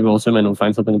you, and then maybe we'll zoom in and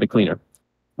find something a bit cleaner.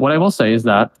 What I will say is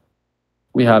that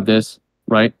we have this,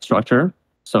 right, structure.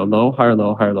 So low, higher,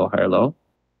 low, higher, low, higher, low.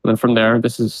 And then from there,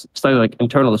 this is slightly like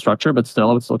internal to structure, but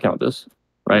still, I would still count this,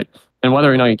 right? And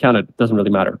whether or not you count it doesn't really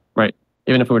matter, right?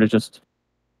 Even if we were to just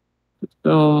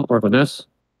boom, work with this,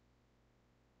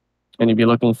 and you'd be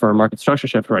looking for a market structure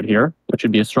shift right here, which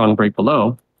would be a strong break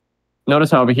below. Notice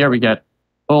how over here we get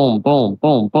boom, boom,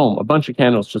 boom, boom, a bunch of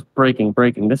candles just breaking.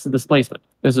 This is displacement.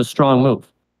 This is a strong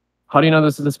move. How do you know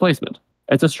this is displacement?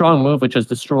 It's a strong move which is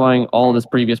destroying all this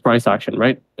previous price action,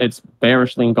 right? It's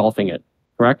bearishly engulfing it,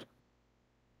 correct?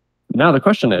 Now the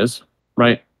question is,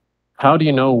 right, how do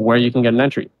you know where you can get an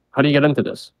entry? How do you get into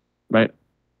this, right?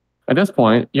 At this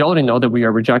point, you already know that we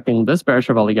are rejecting this bearish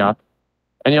Ravelli gap,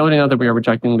 and you already know that we are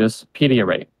rejecting this PD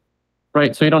array,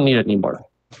 right? So you don't need it anymore.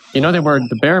 You know that we're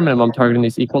the bare minimum targeting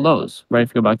these equal lows, right? If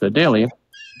you go back to the daily,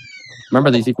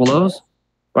 remember these equal lows,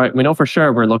 right? We know for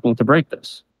sure we're looking to break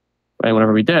this, right?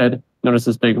 Whenever we did, notice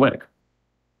this big wick,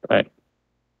 right?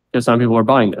 Because some people were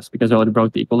buying this because they already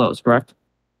broke the equal lows, correct?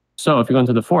 So if you go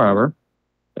into the 4 hour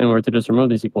and we're to just remove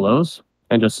these equal lows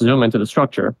and just zoom into the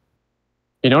structure,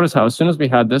 you notice how as soon as we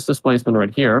had this displacement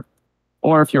right here,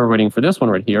 or if you were waiting for this one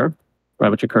right here, right,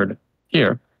 which occurred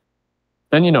here,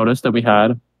 then you notice that we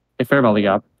had a fair value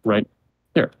gap right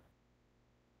here,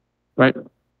 right?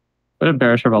 But a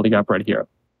bearish fair value gap right here.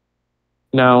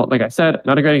 Now, like I said,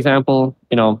 not a great example.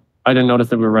 I didn't notice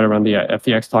that we were right around the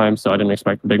FTX time, so I didn't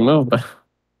expect a big move, but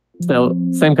still,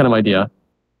 same kind of idea.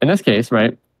 In this case,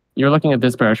 right, you're looking at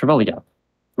this bearish Ravelli gap,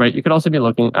 right? You could also be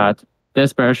looking at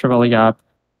this bearish Ravelli gap,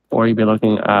 or you'd be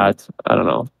looking at, I don't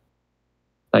know,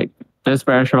 like this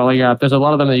bearish Ravelli gap. There's a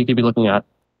lot of them that you could be looking at.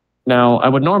 Now, I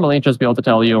would normally just be able to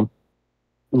tell you,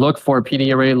 look for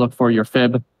PD array, look for your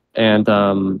fib,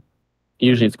 and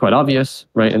usually it's quite obvious,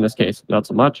 right? In this case, not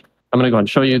so much. I'm going to go ahead and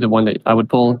show you the one that I would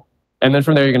pull And then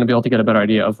from there, you're going to be able to get a better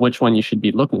idea of which one you should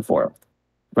be looking for,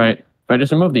 right? If I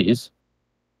just remove these,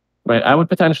 right, I would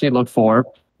potentially look for,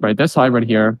 right, this high right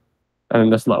here and then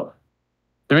this low.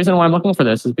 The reason why I'm looking for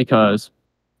this is because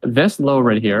this low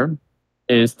right here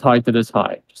is tied to this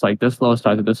high, just like this low is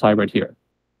tied to this high right here,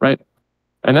 right?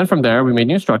 And then from there, we made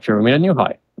new structure, we made a new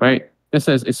high, right? This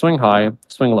is a swing high,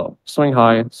 swing low, swing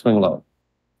high, swing low,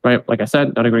 right? Like I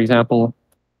said, not a great example,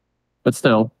 but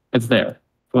still, it's there.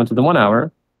 Go into the 1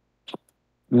 hour,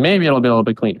 maybe it'll be a little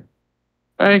bit cleaner.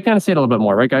 I kind of see it a little bit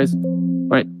more, right, guys?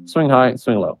 Right, swing high,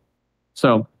 swing low.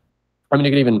 So, I mean,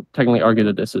 you could even technically argue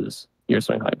that this is your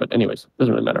swing high, but anyways,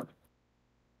 doesn't really matter.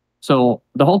 So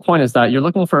the whole point is that you're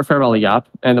looking for a fair value gap,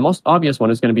 and the most obvious one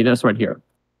is going to be this right here.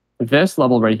 This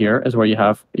level right here is where you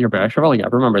have your bearish fair value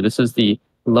gap. Remember, this is the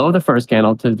low of the first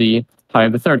candle to the high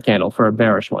of the third candle for a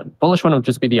bearish one. Bullish one would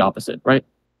just be the opposite, right?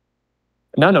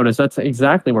 Now notice that's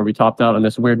exactly where we topped out on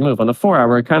this weird move. On the 4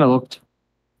 hour, it kind of looked,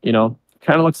 you know,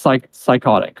 like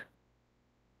psychotic.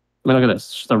 I mean, look at this,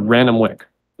 it's just a random wick.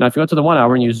 Now, if you go to the 1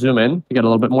 hour and you zoom in, you get a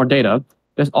little bit more data.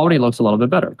 This already looks a little bit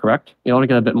better, correct? You already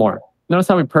get a bit more. Notice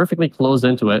how we perfectly closed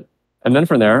into it. And then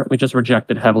from there, we just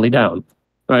rejected heavily down.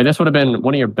 All right, this would have been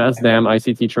one of your best damn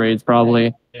ICT trades,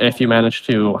 probably, if you managed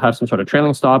to have some sort of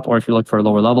trailing stop or if you look for a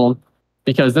lower level,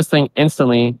 because this thing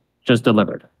instantly just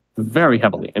delivered very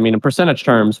heavily. I mean, in percentage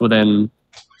terms, within,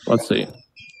 let's see,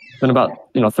 in about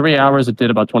 3 hours, it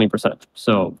did about 20%.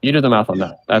 So you do the math on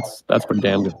that. That's pretty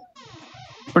damn good.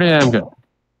 Pretty damn good.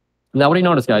 Now, what do you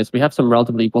notice, guys? We have some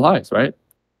relatively equal highs, right?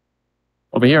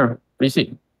 Over here, what do you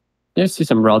see? You see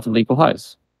some relatively equal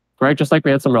highs, right? Just like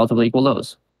we had some relatively equal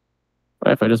lows.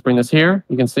 Right, if I just bring this here,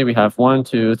 you can see we have 1,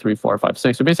 2, 3, 4, 5,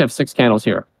 6. We basically have 6 candles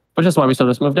here, which is why we saw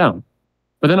this move down.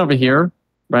 But then over here,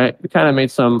 right, we kind of made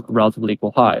some relatively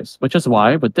equal highs, which is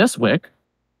why with this wick,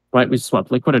 right, we swept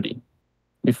liquidity.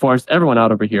 We forced everyone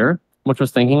out over here, which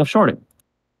was thinking of shorting,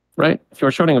 right? If you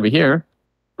were shorting over here,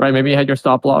 right, maybe you had your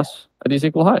stop loss at these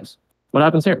equal highs. What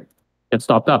happens here? It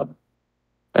stopped out.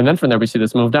 And then from there, we see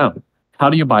this move down.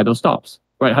 How do you buy those stops,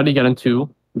 right? How do you get into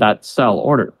that sell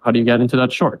order? How do you get into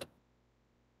that short?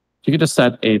 You could just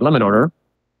set a limit order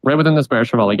right within this bearish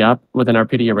fair value gap within our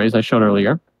PD arrays I showed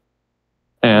earlier.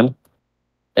 And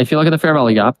if you look at the fair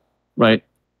value gap, right,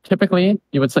 typically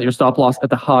you would set your stop loss at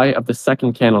the high of the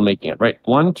second candle making it, right?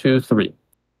 1, 2, 3.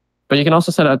 But you can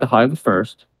also set it at the high of the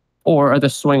first or at the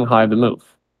swing high of the move,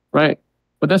 right?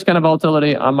 With this kind of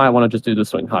volatility, I might want to just do the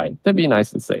swing high to be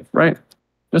nice and safe, right?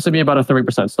 This would be about a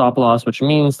 3% stop loss, which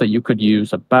means that you could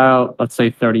use about, let's say,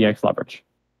 30x leverage.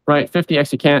 Right,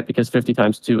 50x you can't because 50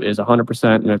 times 2 is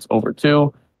 100% and it's over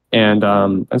 2. And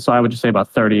so I would just say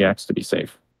about 30x to be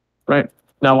safe. Right,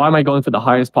 now why am I going for the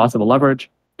highest possible leverage?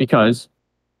 Because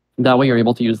that way you're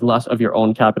able to use less of your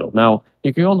own capital. Now,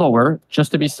 you can go lower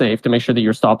just to be safe to make sure that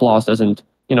your stop loss doesn't,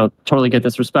 totally get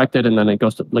disrespected and then it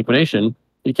goes to liquidation.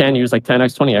 You can use like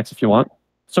 10x, 20x if you want.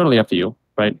 It's totally up to you,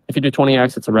 right? If you do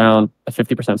 20x, it's around a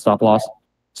 50% stop loss.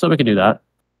 So we could do that.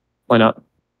 Why not?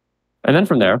 And then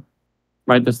from there,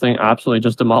 right, this thing absolutely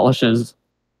just demolishes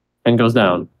and goes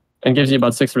down and gives you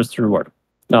about 6 risk to reward.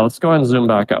 Now let's go ahead and zoom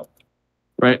back out,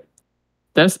 right?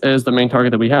 This is the main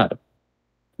target that we had,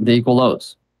 the equal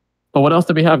lows. But what else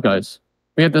did we have, guys?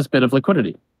 We had this bit of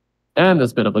liquidity and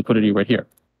this bit of liquidity right here,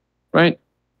 right?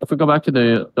 If we go back to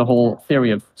the whole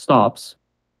theory of stops,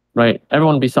 right,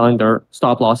 everyone would be selling their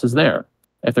stop losses there.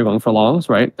 If they're going for longs,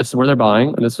 right, this is where they're buying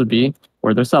and this would be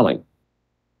where they're selling.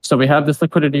 So we have this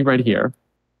liquidity right here.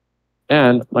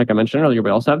 And like I mentioned earlier, we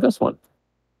also have this one.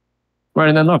 Right,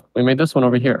 and then look, we made this one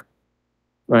over here.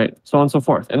 Right, so on and so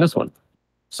forth, and this one.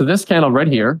 So this candle right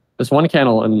here, this one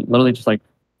candle in literally just like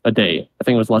a day, I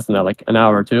think it was less than that, like an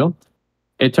hour or two,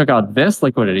 it took out this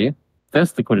liquidity,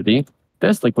 this liquidity,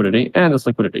 this liquidity, and this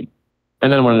liquidity.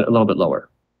 And then went a little bit lower.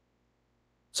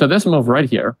 So this move right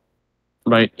here,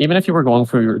 right, even if you were going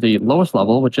for the lowest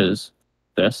level, which is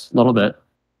this little bit,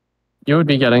 you would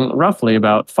be getting roughly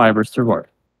about 5 risk to reward,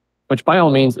 which by all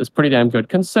means is pretty damn good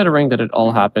considering that it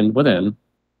all happened within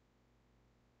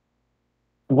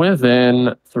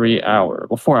 3 hours,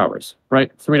 well, 4 hours,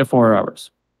 right? 3 to 4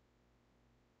 hours.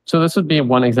 So this would be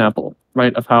one example,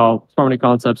 right, of how smart money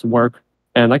concepts work.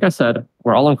 And like I said,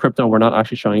 we're all in crypto. We're not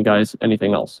actually showing you guys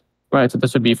anything else, right? So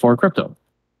this would be for crypto.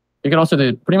 You can also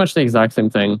do pretty much the exact same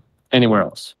thing anywhere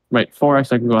else, right?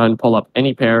 Forex, I can go ahead and pull up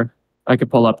any pair. I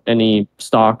could pull up any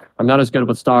stock. I'm not as good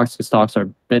with stocks because stocks are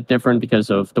a bit different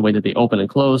because of the way that they open and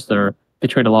close. They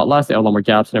trade a lot less. They have a lot more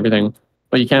gaps and everything,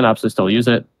 but you can absolutely still use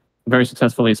it very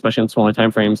successfully, especially in smaller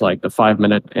time frames like the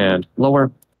 5-minute and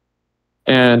lower.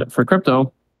 And for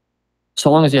crypto,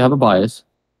 so long as you have a bias,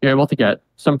 you're able to get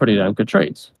some pretty damn good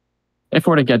trades. if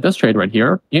we were to get this trade right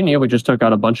here, you knew we just took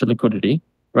out a bunch of liquidity,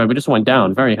 right? We just went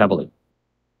down very heavily.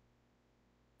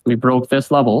 We broke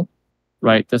this level,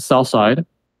 right? This sell side,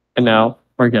 and now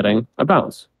we're getting a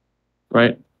bounce,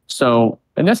 right? So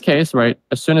in this case, right,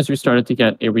 as soon as we started to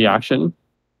get a reaction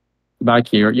back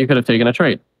here, you could have taken a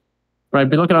trade, right?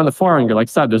 But look at it on the 4 hour and you're like,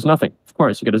 Seb, there's nothing. Of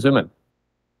course, you got to zoom in. You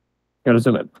got to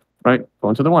zoom in, right? Go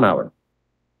into the 1 hour.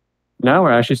 Now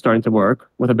we're actually starting to work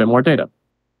with a bit more data.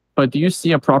 But do you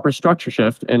see a proper structure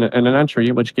shift in an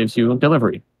entry which gives you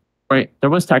delivery, right? There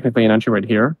was technically an entry right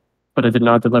here, but it did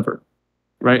not deliver,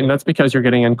 right? And that's because you're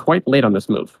getting in quite late on this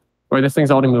move, right? This thing's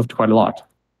already moved quite a lot.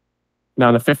 Now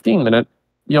in the 15-minute,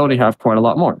 you already have quite a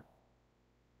lot more.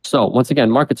 So once again,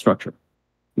 market structure.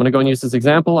 I'm going to go and use this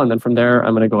example, and then from there,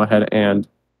 I'm going to go ahead and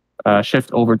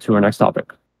shift over to our next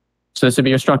topic. So this would be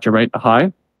your structure, right? A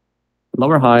high,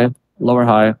 lower high, lower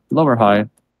high, lower high,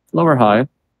 lower high,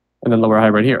 and then lower high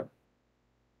right here.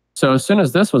 So as soon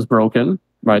as this was broken,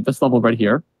 right, this level right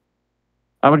here,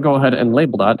 I would go ahead and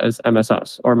label that as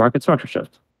MSS, or market structure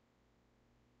shift.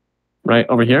 Right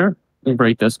over here, we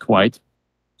break this quite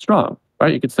strong,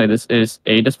 right? You could say this is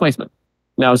a displacement.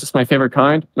 Now, is this my favorite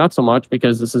kind? Not so much,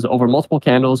 because this is over multiple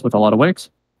candles with a lot of wicks,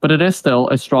 but it is still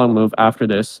a strong move after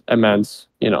this immense,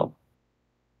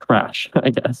 crash, I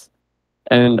guess.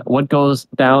 And what goes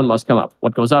down must come up.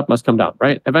 What goes up must come down,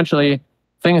 right? Eventually,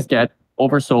 things get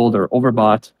oversold or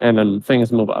overbought, and then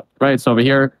things move up, right? So over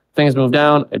here, things move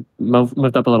down, it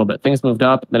moved up a little bit. Things moved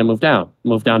up, then it moved down.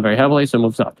 Moved down very heavily, so it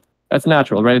moves up. That's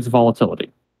natural, right? It's volatility.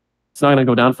 It's not going to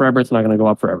go down forever. It's not going to go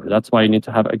up forever. That's why you need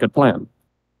to have a good plan.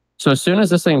 So as soon as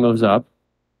this thing moves up,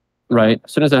 right,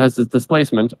 as soon as it has this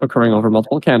displacement occurring over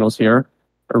multiple candles here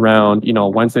around,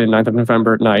 Wednesday, 9th of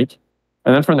November at night,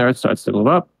 and then from there, it starts to move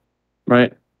up,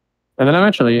 right? And then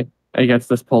eventually, it gets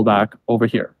this pullback over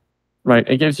here, right?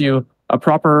 It gives you a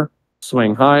proper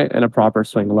swing high and a proper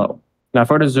swing low. Now, if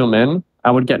I were to zoom in,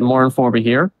 I would get more info over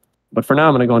here, but for now,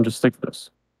 I'm going to go and just stick to this.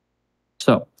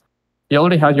 So you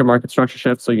already had your market structure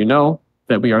shift, so you know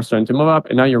that we are starting to move up,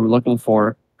 and now you're looking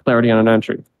for clarity on an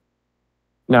entry.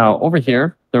 Now, over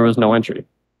here, there was no entry,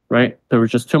 right? There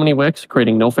was just too many wicks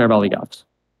creating no fair value gaps.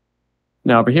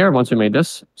 Now, over here, once we made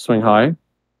this swing high,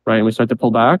 right, and we start to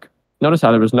pull back, notice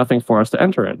how there was nothing for us to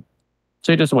enter in.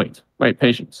 So you just wait, right?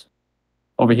 Patience.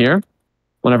 Over here,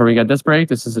 whenever we get this break,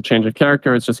 this is a change of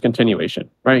character. It's just continuation,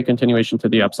 right? Continuation to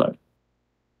the upside.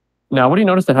 Now, what do you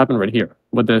notice that happened right here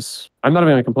with this? I'm not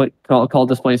even going to call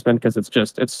displacement because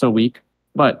it's so weak.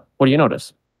 But what do you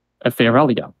notice? A fair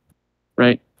value gap,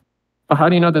 right? But how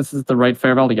do you know this is the right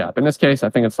fair value gap? In this case, I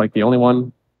think it's like the only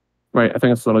one, right? I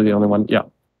think it's literally the only one. Yeah.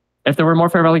 If there were more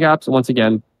fair value gaps, once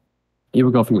again, you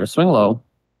would go from your swing low,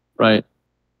 right,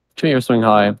 to your swing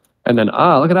high, and then,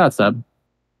 look at that, Seb.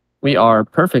 We are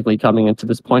perfectly coming into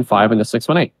this 0.5 and the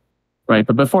 618, right?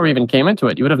 But before we even came into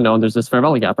it, you would have known there's this fair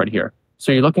value gap right here.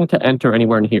 So you're looking to enter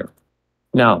anywhere in here.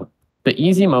 Now, the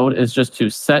easy mode is just to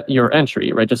set your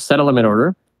entry, right? Just set a limit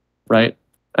order, right?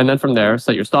 And then from there,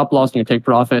 set your stop loss and your take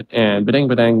profit, and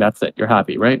badang, that's it. You're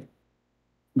happy, right?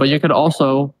 But you could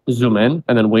also zoom in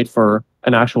and then wait for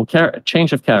an actual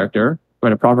change of character,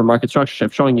 right? A proper market structure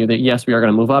shift showing you that, yes, we are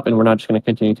going to move up and we're not just going to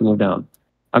continue to move down.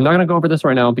 I'm not going to go over this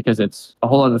right now because it's a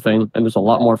whole other thing and there's a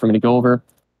lot more for me to go over,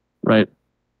 right?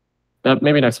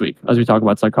 Maybe next week as we talk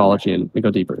about psychology and we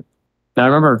go deeper. Now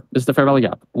remember, this is the fair value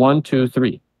gap. 1, 2,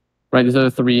 3, right? These are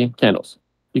the 3 candles.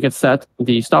 You could set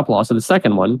the stop loss of the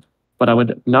second one, but I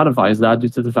would not advise that due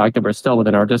to the fact that we're still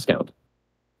within our discount.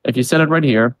 If you set it right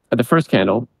here at the first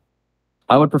candle,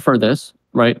 I would prefer this,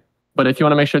 right? But if you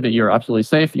want to make sure that you're absolutely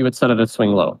safe, you would set it at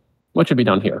swing low, which would be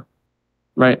down here,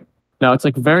 right? Now, it's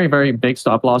like very, very big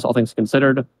stop loss, all things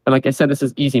considered. And like I said, this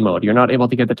is easy mode. You're not able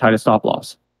to get the tightest stop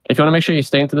loss. If you want to make sure you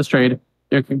stay into this trade,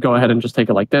 you can go ahead and just take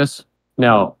it like this.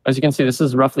 Now, as you can see, this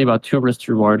is roughly about 2 risk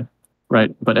to reward,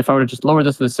 right? But if I were to just lower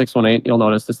this to the 618, you'll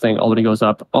notice this thing already goes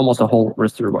up almost a whole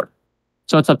risk to reward.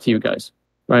 So it's up to you guys,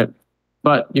 right?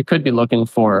 But you could be looking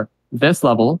for this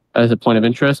level as a point of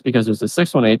interest because there's a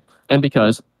 618 and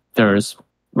because there's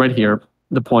right here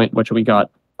the point which we got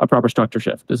a proper structure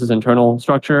shift. This is internal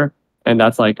structure, and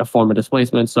that's like a form of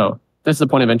displacement. So this is a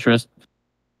point of interest,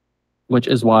 which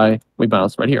is why we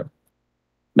bounced right here.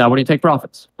 Now, what do you take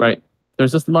profits, right?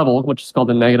 There's this level, which is called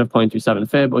the negative 0.27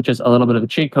 fib, which is a little bit of a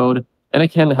cheat code, and it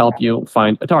can help you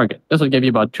find a target. This will give you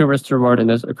about 2 risks to reward, and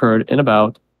this occurred in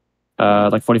about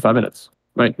like 45 minutes,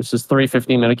 right? This is 3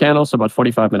 15-minute candles, so about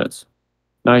 45 minutes.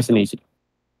 Nice and easy.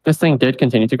 This thing did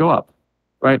continue to go up,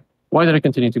 right? Why did it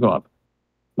continue to go up?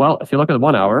 Well, if you look at the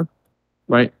 1 hour,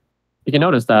 right, you can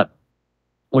notice that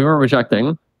we were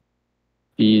rejecting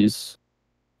these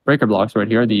breaker blocks right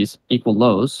here, these equal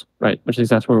lows, right, which is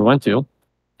exactly where we went to.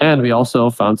 And we also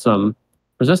found some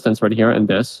resistance right here in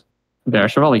this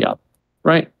bearish Ravelli gap,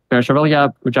 right? Bearish Ravelli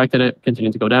gap, rejected it,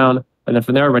 continued to go down. And then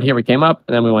from there, right here, we came up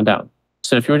and then we went down.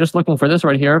 So if you were just looking for this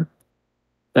right here,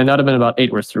 then that would have been about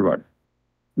 8 risk to reward,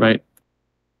 right?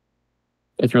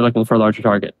 If you're looking for a larger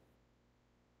target.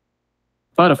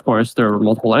 But of course, there were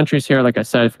multiple entries here. Like I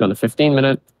said, if you go on the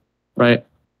 15-minute, right?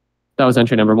 That was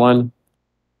entry number 1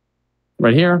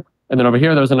 right here. And then over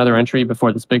here, there was another entry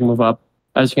before this big move up.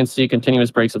 As you can see, continuous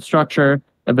breaks of structure,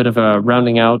 a bit of a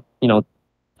rounding out,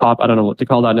 top. I don't know what to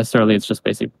call that necessarily. It's just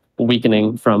basically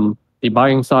weakening from the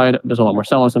buying side. There's a lot more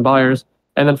sellers than buyers.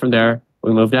 And then from there,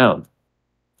 we move down.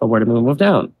 But where did we move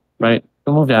down, right?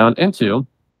 We move down into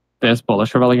this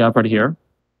bullish Ravelli gap right here,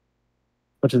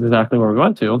 which is exactly where we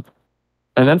went to.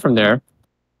 And then from there,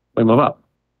 we move up,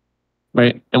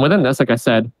 right? And within this, like I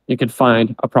said, you could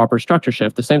find a proper structure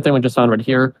shift. The same thing we just found right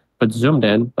here, but zoomed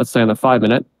in, let's say on the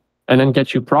 5-minute, and then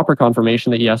get you proper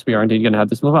confirmation that yes, we are indeed going to have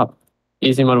this move up.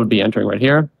 Easy mode would be entering right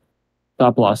here,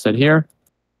 stop loss set here.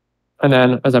 And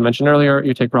then, as I mentioned earlier,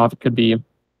 your take profit could be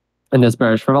in this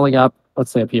bearish Ravelli gap,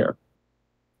 let's say up here.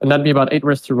 And that'd be about 8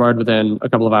 risk to reward within a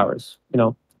couple of hours,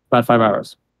 about 5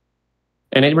 hours.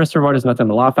 And 8 risk to reward is nothing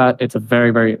to laugh at. It's a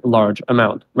very, very large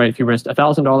amount, right? If you risked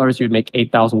 $1,000, you'd make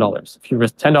 $8,000. If you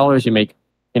risk $10, you make,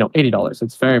 $80.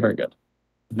 It's very, very good.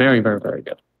 Very, very, very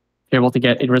good. If you're able to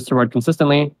get 8 risk to reward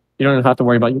consistently, you don't have to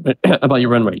worry about your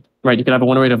run rate, right? You could have a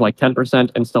win rate of like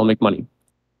 10% and still make money.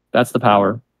 That's the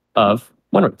power of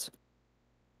win rates.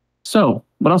 So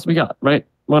what else we got, right?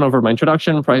 Went over my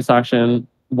introduction, price action,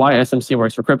 why SMC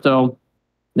works for crypto.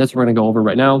 This we're going to go over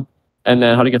right now. And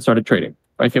then how to get started trading.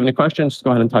 Right, if you have any questions, just go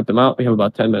ahead and type them out. We have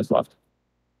about 10 minutes left.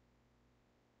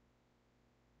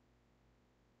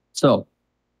 So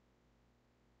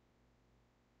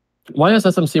why does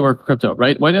SMC work for crypto,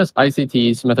 right? Why does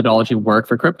ICT's methodology work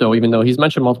for crypto, even though he's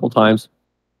mentioned multiple times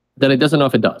that he doesn't know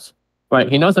if it does, right?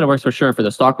 He knows that it works for sure for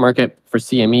the stock market, for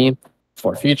CME,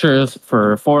 for futures,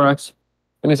 for Forex.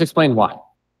 And he's explained why,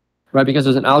 right? Because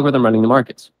there's an algorithm running the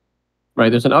markets, right?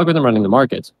 There's an algorithm running the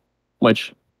markets,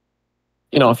 which,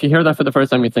 if you hear that for the first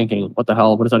time, you're thinking, what the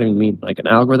hell? What does that even mean? Like an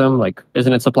algorithm? Like,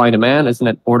 isn't it supply and demand? Isn't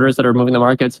it orders that are moving the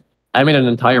markets? I made an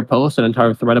entire post, an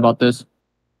entire thread about this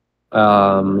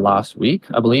last week,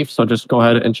 I believe. So just go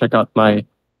ahead and check out my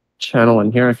channel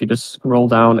in here. If you just scroll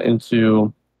down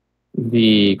into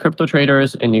the crypto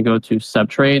traders and you go to Seb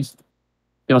Trades,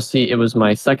 you'll see it was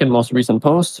my second most recent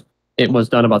post. It was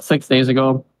done about 6 days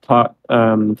ago,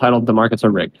 titled "The Markets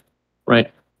Are Rigged," right?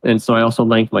 And so I also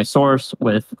linked my source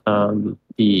with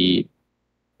the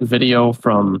video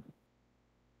from,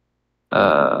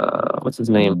 what's his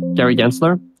name? Gary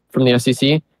Gensler from the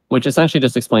SEC, which essentially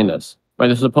just explained this. Right?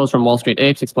 This is a post from Wall Street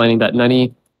Apes explaining that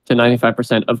 90 to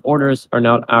 95% of orders are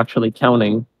not actually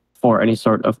counting for any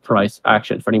sort of price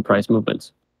action, for any price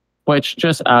movements, which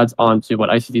just adds on to what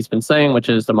ICT's been saying, which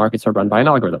is the markets are run by an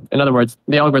algorithm. In other words,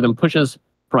 the algorithm pushes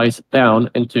price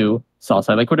down into sell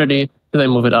side liquidity to then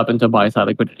move it up into buy side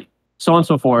liquidity, so on and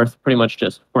so forth, pretty much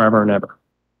just forever and ever,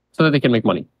 so that they can make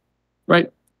money,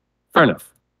 right? Fair enough.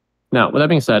 Now, with that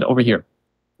being said, over here,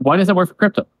 why does it work for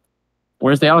crypto?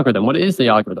 Where's the algorithm? What is the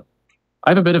algorithm?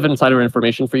 I have a bit of insider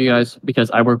information for you guys because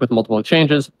I work with multiple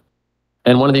exchanges,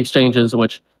 and one of the exchanges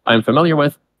which I'm familiar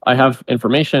with, I have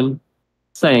information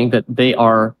saying that they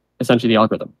are essentially the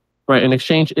algorithm, right? An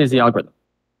exchange is the algorithm.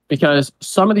 Because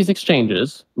some of these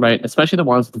exchanges, right, especially the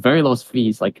ones with very low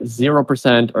fees, like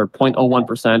 0% or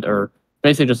 0.01% or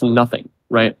basically just nothing,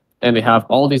 right? And they have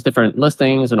all these different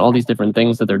listings and all these different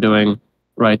things that they're doing,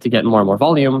 right, to get more and more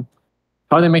volume.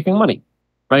 How are they making money,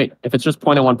 right? If it's just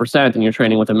 0.01% and you're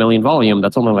trading with 1 million volume,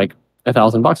 that's only like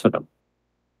 $1,000 for them,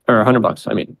 or $100,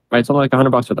 I mean, right? It's only like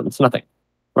 $100 for them. It's nothing,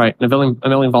 right? And a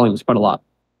million volume is quite a lot.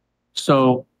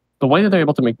 So the way that they're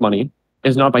able to make money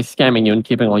is not by scamming you and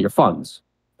keeping all your funds.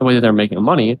 The way that they're making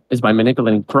money is by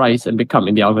manipulating price and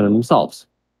becoming the algorithm themselves.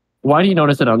 Why do you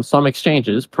notice that on some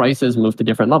exchanges, prices move to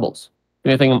different levels?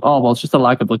 You think, oh, well, it's just a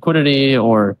lack of liquidity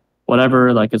or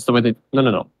whatever. Like, it's the way they...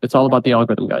 No. It's all about the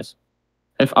algorithm, guys.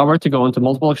 If I were to go into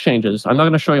multiple exchanges, I'm not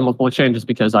going to show you multiple exchanges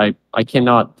because I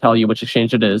cannot tell you which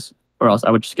exchange it is, or else I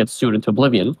would just get sued into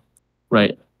oblivion,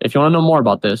 right? If you want to know more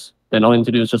about this, then all you need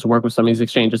to do is just work with some of these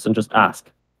exchanges and just ask,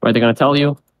 right? They're going to tell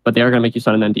you, but they are going to make you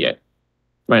sign an NDA.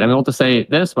 Right, I'm able to say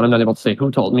this, but I'm not able to say who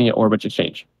told me or which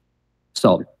exchange.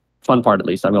 So, fun part at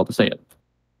least, I'm able to say it.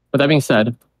 With that being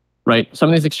said, right, some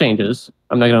of these exchanges,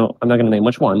 I'm not gonna name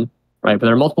which one, right? But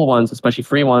there are multiple ones, especially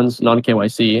free ones,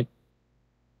 non-KYC,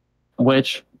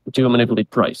 which do manipulate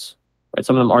price. Right,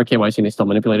 some of them are KYC and they still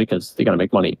manipulate it because they gotta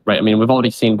make money, right? I mean, we've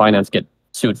already seen Binance get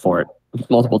sued for it,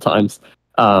 multiple times.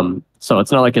 So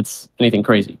it's not like it's anything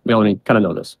crazy. We already kind of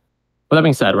know this. With that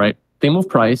being said, right, they move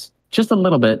price just a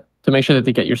little bit to make sure that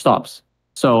they get your stops.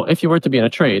 So if you were to be in a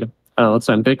trade, let's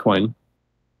say on Bitcoin,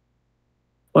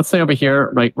 let's say over here,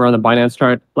 right, we're on the Binance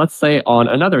chart. Let's say on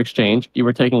another exchange, you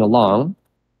were taking a long,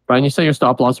 right, and you say your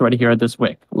stop loss right here at this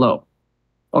wick, low.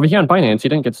 Over here on Binance, you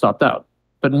didn't get stopped out.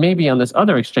 But maybe on this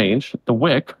other exchange, the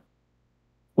wick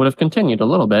would have continued a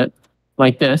little bit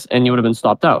like this, and you would have been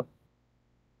stopped out,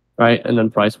 right? And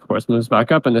then price, of course, moves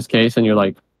back up in this case, and you're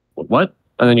like, what?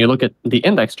 And then you look at the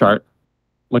index chart,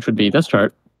 which would be this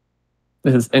chart.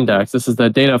 This is index. This is the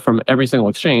data from every single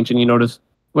exchange, and you notice,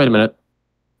 wait a minute,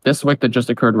 this wick that just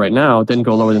occurred right now didn't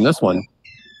go lower than this one.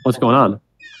 What's going on?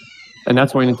 And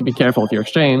that's where you need to be careful with your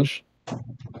exchange.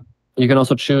 You can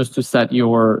also choose to set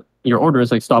your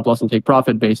orders, like stop loss and take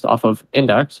profit, based off of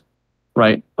index,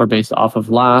 right? Or based off of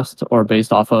last, or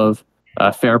based off of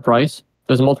fair price.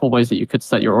 There's multiple ways that you could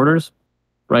set your orders,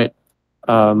 right?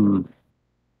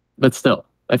 But still,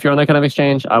 if you're on that kind of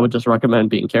exchange, I would just recommend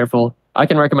being careful. I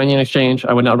can recommend you an exchange.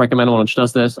 I would not recommend one which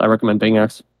does this. I recommend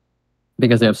BingX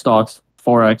because they have stocks,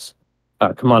 Forex,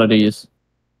 commodities,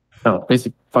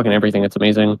 basically fucking everything. It's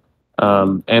amazing.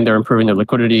 And they're improving their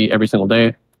liquidity every single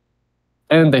day.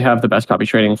 And they have the best copy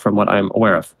trading from what I'm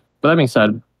aware of. But that being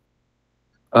said,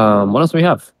 what else do we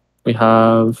have? We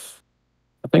have,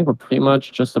 I think we're pretty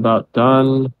much just about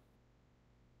done.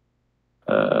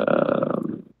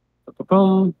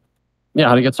 Yeah,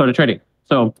 how to get started trading.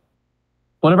 So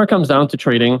whenever it comes down to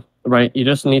trading, right, you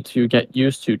just need to get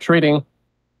used to trading,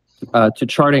 to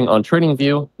charting on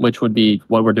TradingView, which would be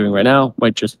what we're doing right now,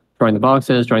 right? Just drawing the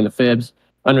boxes, drawing the fibs,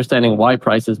 understanding why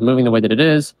price is moving the way that it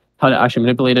is, how to actually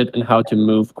manipulate it, and how to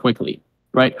move quickly,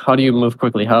 right? How do you move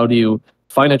quickly? How do you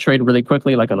find a trade really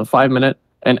quickly, like on a 5-minute,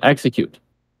 and execute,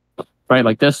 right?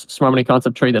 Like this smart money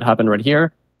concept trade that happened right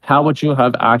here. How would you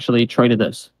have actually traded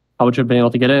this? How would you have been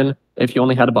able to get in if you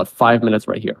only had about 5 minutes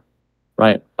right here,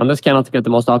 right? On this candle to get the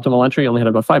most optimal entry, you only had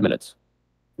about 5 minutes,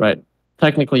 right?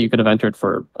 Technically, you could have entered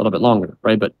for a little bit longer,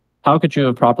 right? But how could you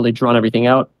have properly drawn everything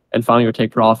out and found your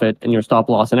take profit and your stop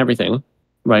loss and everything,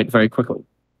 right, very quickly?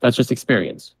 That's just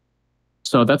experience.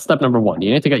 So that's step number one.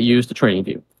 You need to get used to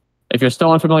TradingView. If you're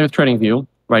still unfamiliar with TradingView,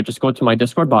 right, just go to my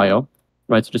Discord bio,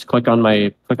 right? So just click on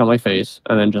my face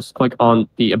and then just click on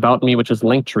the About Me, which is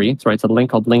Linktree. Right, it's a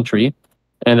link called Linktree,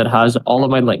 and it has all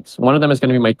of my links. One of them is going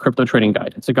to be my crypto trading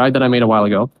guide. It's a guide that I made a while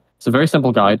ago. It's a very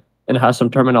simple guide, and it has some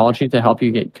terminology to help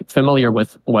you get familiar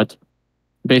with what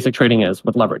basic trading is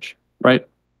with leverage, right?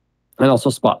 And also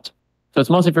spot. So it's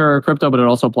mostly for crypto, but it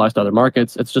also applies to other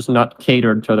markets. It's just not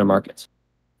catered to other markets.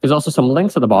 There's also some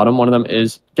links at the bottom. One of them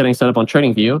is getting set up on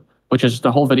TradingView, which is just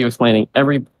a whole video explaining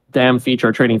every damn feature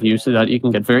of TradingView so that you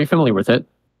can get very familiar with it,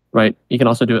 right? You can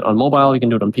also do it on mobile. You can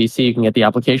do it on PC. You can get the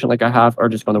application like I have, or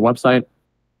just go on their website.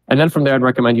 And then from there, I'd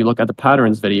recommend you look at the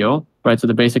patterns video, right? So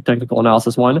the basic technical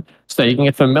analysis one, so that you can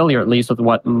get familiar at least with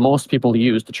what most people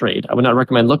use to trade. I would not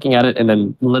recommend looking at it and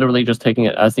then literally just taking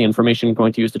it as the information you're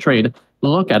going to use to trade.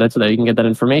 Look at it so that you can get that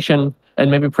information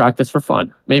and maybe practice for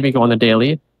fun. Maybe go on the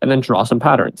daily and then draw some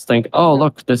patterns. Think, oh,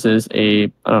 look, this is a,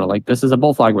 I don't know, like this is a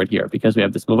bull flag right here because we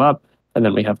have this move up and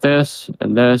then we have this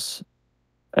and this.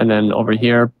 And then over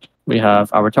here, we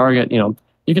have our target. You know,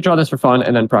 you could draw this for fun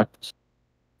and then practice.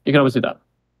 You can always do that.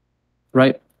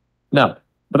 Right? Now,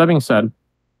 but that being said,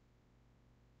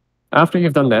 after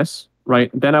you've done this,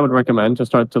 right, then I would recommend to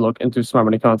start to look into smart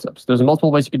money concepts. There's multiple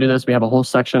ways you can do this. We have a whole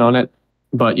section on it,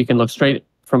 but you can look straight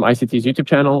from ICT's YouTube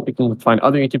channel. You can find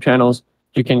other YouTube channels.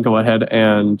 You can go ahead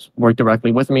and work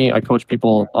directly with me. I coach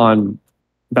people on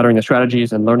bettering the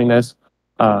strategies and learning this.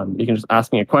 You can just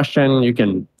ask me a question. You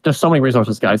can, there's so many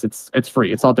resources, guys. It's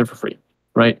free. It's out there for free,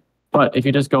 right? But if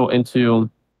you just go into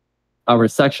our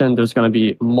section, there's going to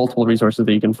be multiple resources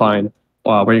that you can find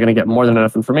where you're going to get more than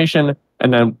enough information.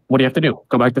 And then what do you have to do?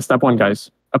 Go back to step one, guys.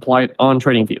 Apply it on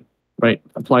TradingView, right?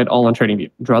 Apply it all on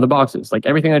TradingView. Draw the boxes. Like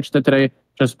everything I just did today,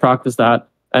 just practice that.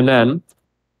 And then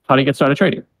how do you get started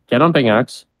trading? Get on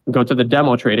BingX, go to the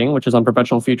demo trading, which is on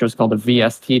perpetual futures called the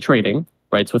VST trading,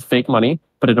 right? It's with fake money,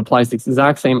 but it applies the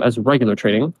exact same as regular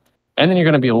trading. And then you're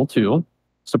going to be able to,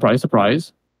 surprise,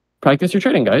 surprise, practice your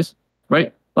trading, guys,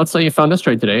 right? Let's say you found this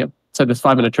trade today, said this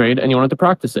 5-minute trade, and you wanted to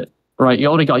practice it, right? You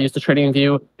already got used to TradingView.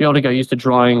 You already got used to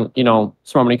drawing, you know,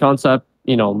 smart money concept,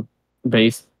 you know,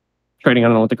 based trading. I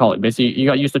don't know what to call it. Basically, you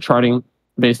got used to charting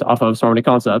based off of smart money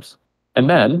concepts. And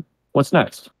then what's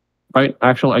next, right?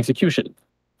 Actual execution.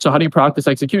 So how do you practice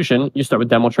execution? You start with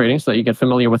demo trading so that you get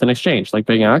familiar with an exchange like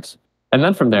BingX. And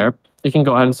then from there, you can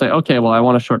go ahead and say, okay, well, I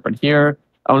want to short right here.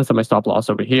 I want to set my stop loss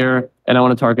over here. And I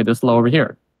want to target this low over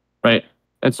here, right?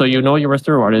 And so you know your risk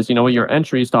to reward is, you know what your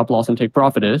entry, stop loss, and take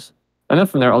profit is. And then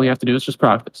from there, all you have to do is just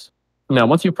practice. Now,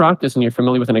 once you practice and you're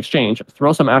familiar with an exchange,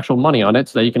 throw some actual money on it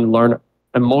so that you can learn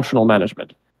emotional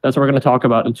management. That's what we're going to talk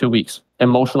about in 2 weeks.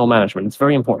 Emotional management. It's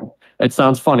very important. It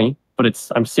sounds funny,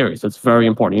 but I'm serious. It's very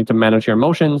important. You need to manage your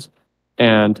emotions.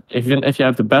 And even if you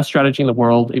have the best strategy in the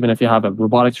world, even if you have a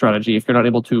robotic strategy, if you're not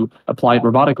able to apply it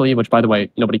robotically, which by the way,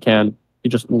 nobody can, you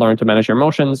just learn to manage your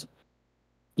emotions,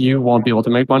 you won't be able to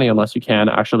make money unless you can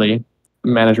actually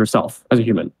manage yourself as a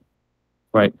human,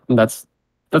 right? And that's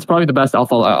probably the best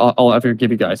alpha I'll ever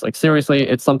give you guys. Like seriously,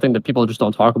 it's something that people just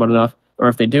don't talk about enough, or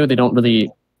if they do, they don't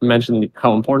really mention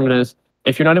how important it is.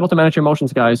 If you're not able to manage your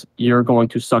emotions, guys, you're going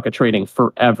to suck at trading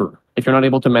forever. If you're not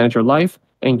able to manage your life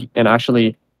and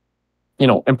actually,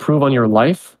 improve on your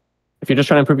life, if you're just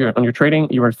trying to improve on your trading,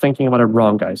 you are thinking about it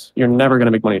wrong, guys. You're never going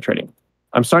to make money trading.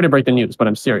 I'm sorry to break the news, but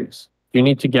I'm serious. You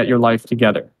need to get your life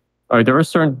together. All right, there are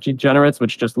certain degenerates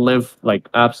which just live like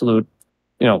absolute,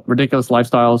 ridiculous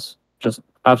lifestyles, just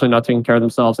absolutely not taking care of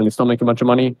themselves, and they still make a bunch of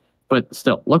money. But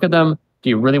still, look at them. Do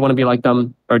you really want to be like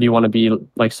them, or do you want to be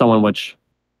like someone which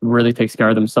really takes care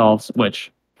of themselves,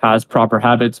 which has proper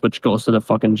habits, which goes to the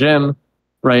fucking gym,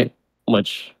 right?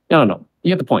 Which, I don't know.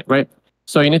 You get the point, right?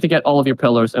 So you need to get all of your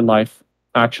pillars in life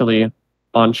actually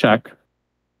on check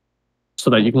so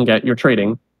that you can get your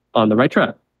trading on the right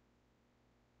track.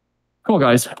 Cool,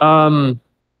 guys. And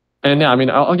yeah, I mean,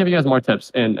 I'll give you guys more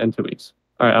tips in 2 weeks.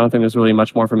 All right, I don't think there's really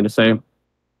much more for me to say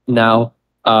now.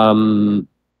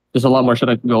 There's a lot more shit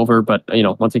I can go over, but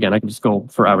once again, I can just go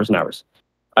for hours and hours.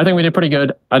 I think we did pretty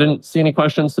good. I didn't see any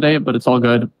questions today, but it's all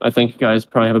good. I think you guys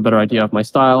probably have a better idea of my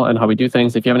style and how we do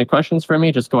things. If you have any questions for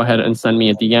me, just go ahead and send me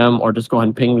a DM or just go ahead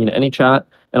and ping me in any chat,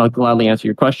 and I'll gladly answer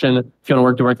your question. If you want to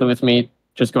work directly with me,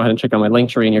 just go ahead and check out my link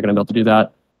tree, and you're going to be able to do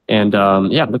that. And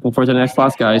yeah, looking forward to the next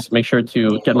class, guys. Make sure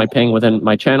to get my ping within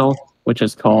my channel, which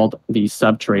is called the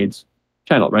Seb Trades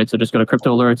channel, right? So just go to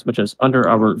Crypto Alerts, which is under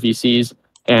our VCs,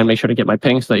 and make sure to get my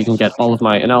ping so that you can get all of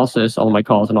my analysis, all of my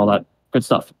calls, and all that good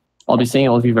stuff. I'll be seeing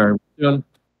all of you very soon.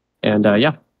 And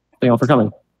yeah, thank you all for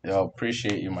coming. Yo,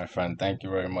 appreciate you, my friend. Thank you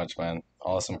very much, man.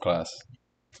 Awesome class.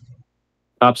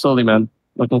 Absolutely, man.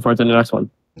 Looking forward to the next one.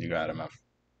 You got it, man.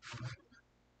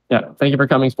 Yeah, thank you for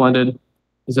coming, Splendid.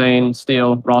 Zane,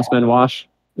 Steele, Rossman, Wash.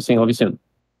 We'll see all of you soon.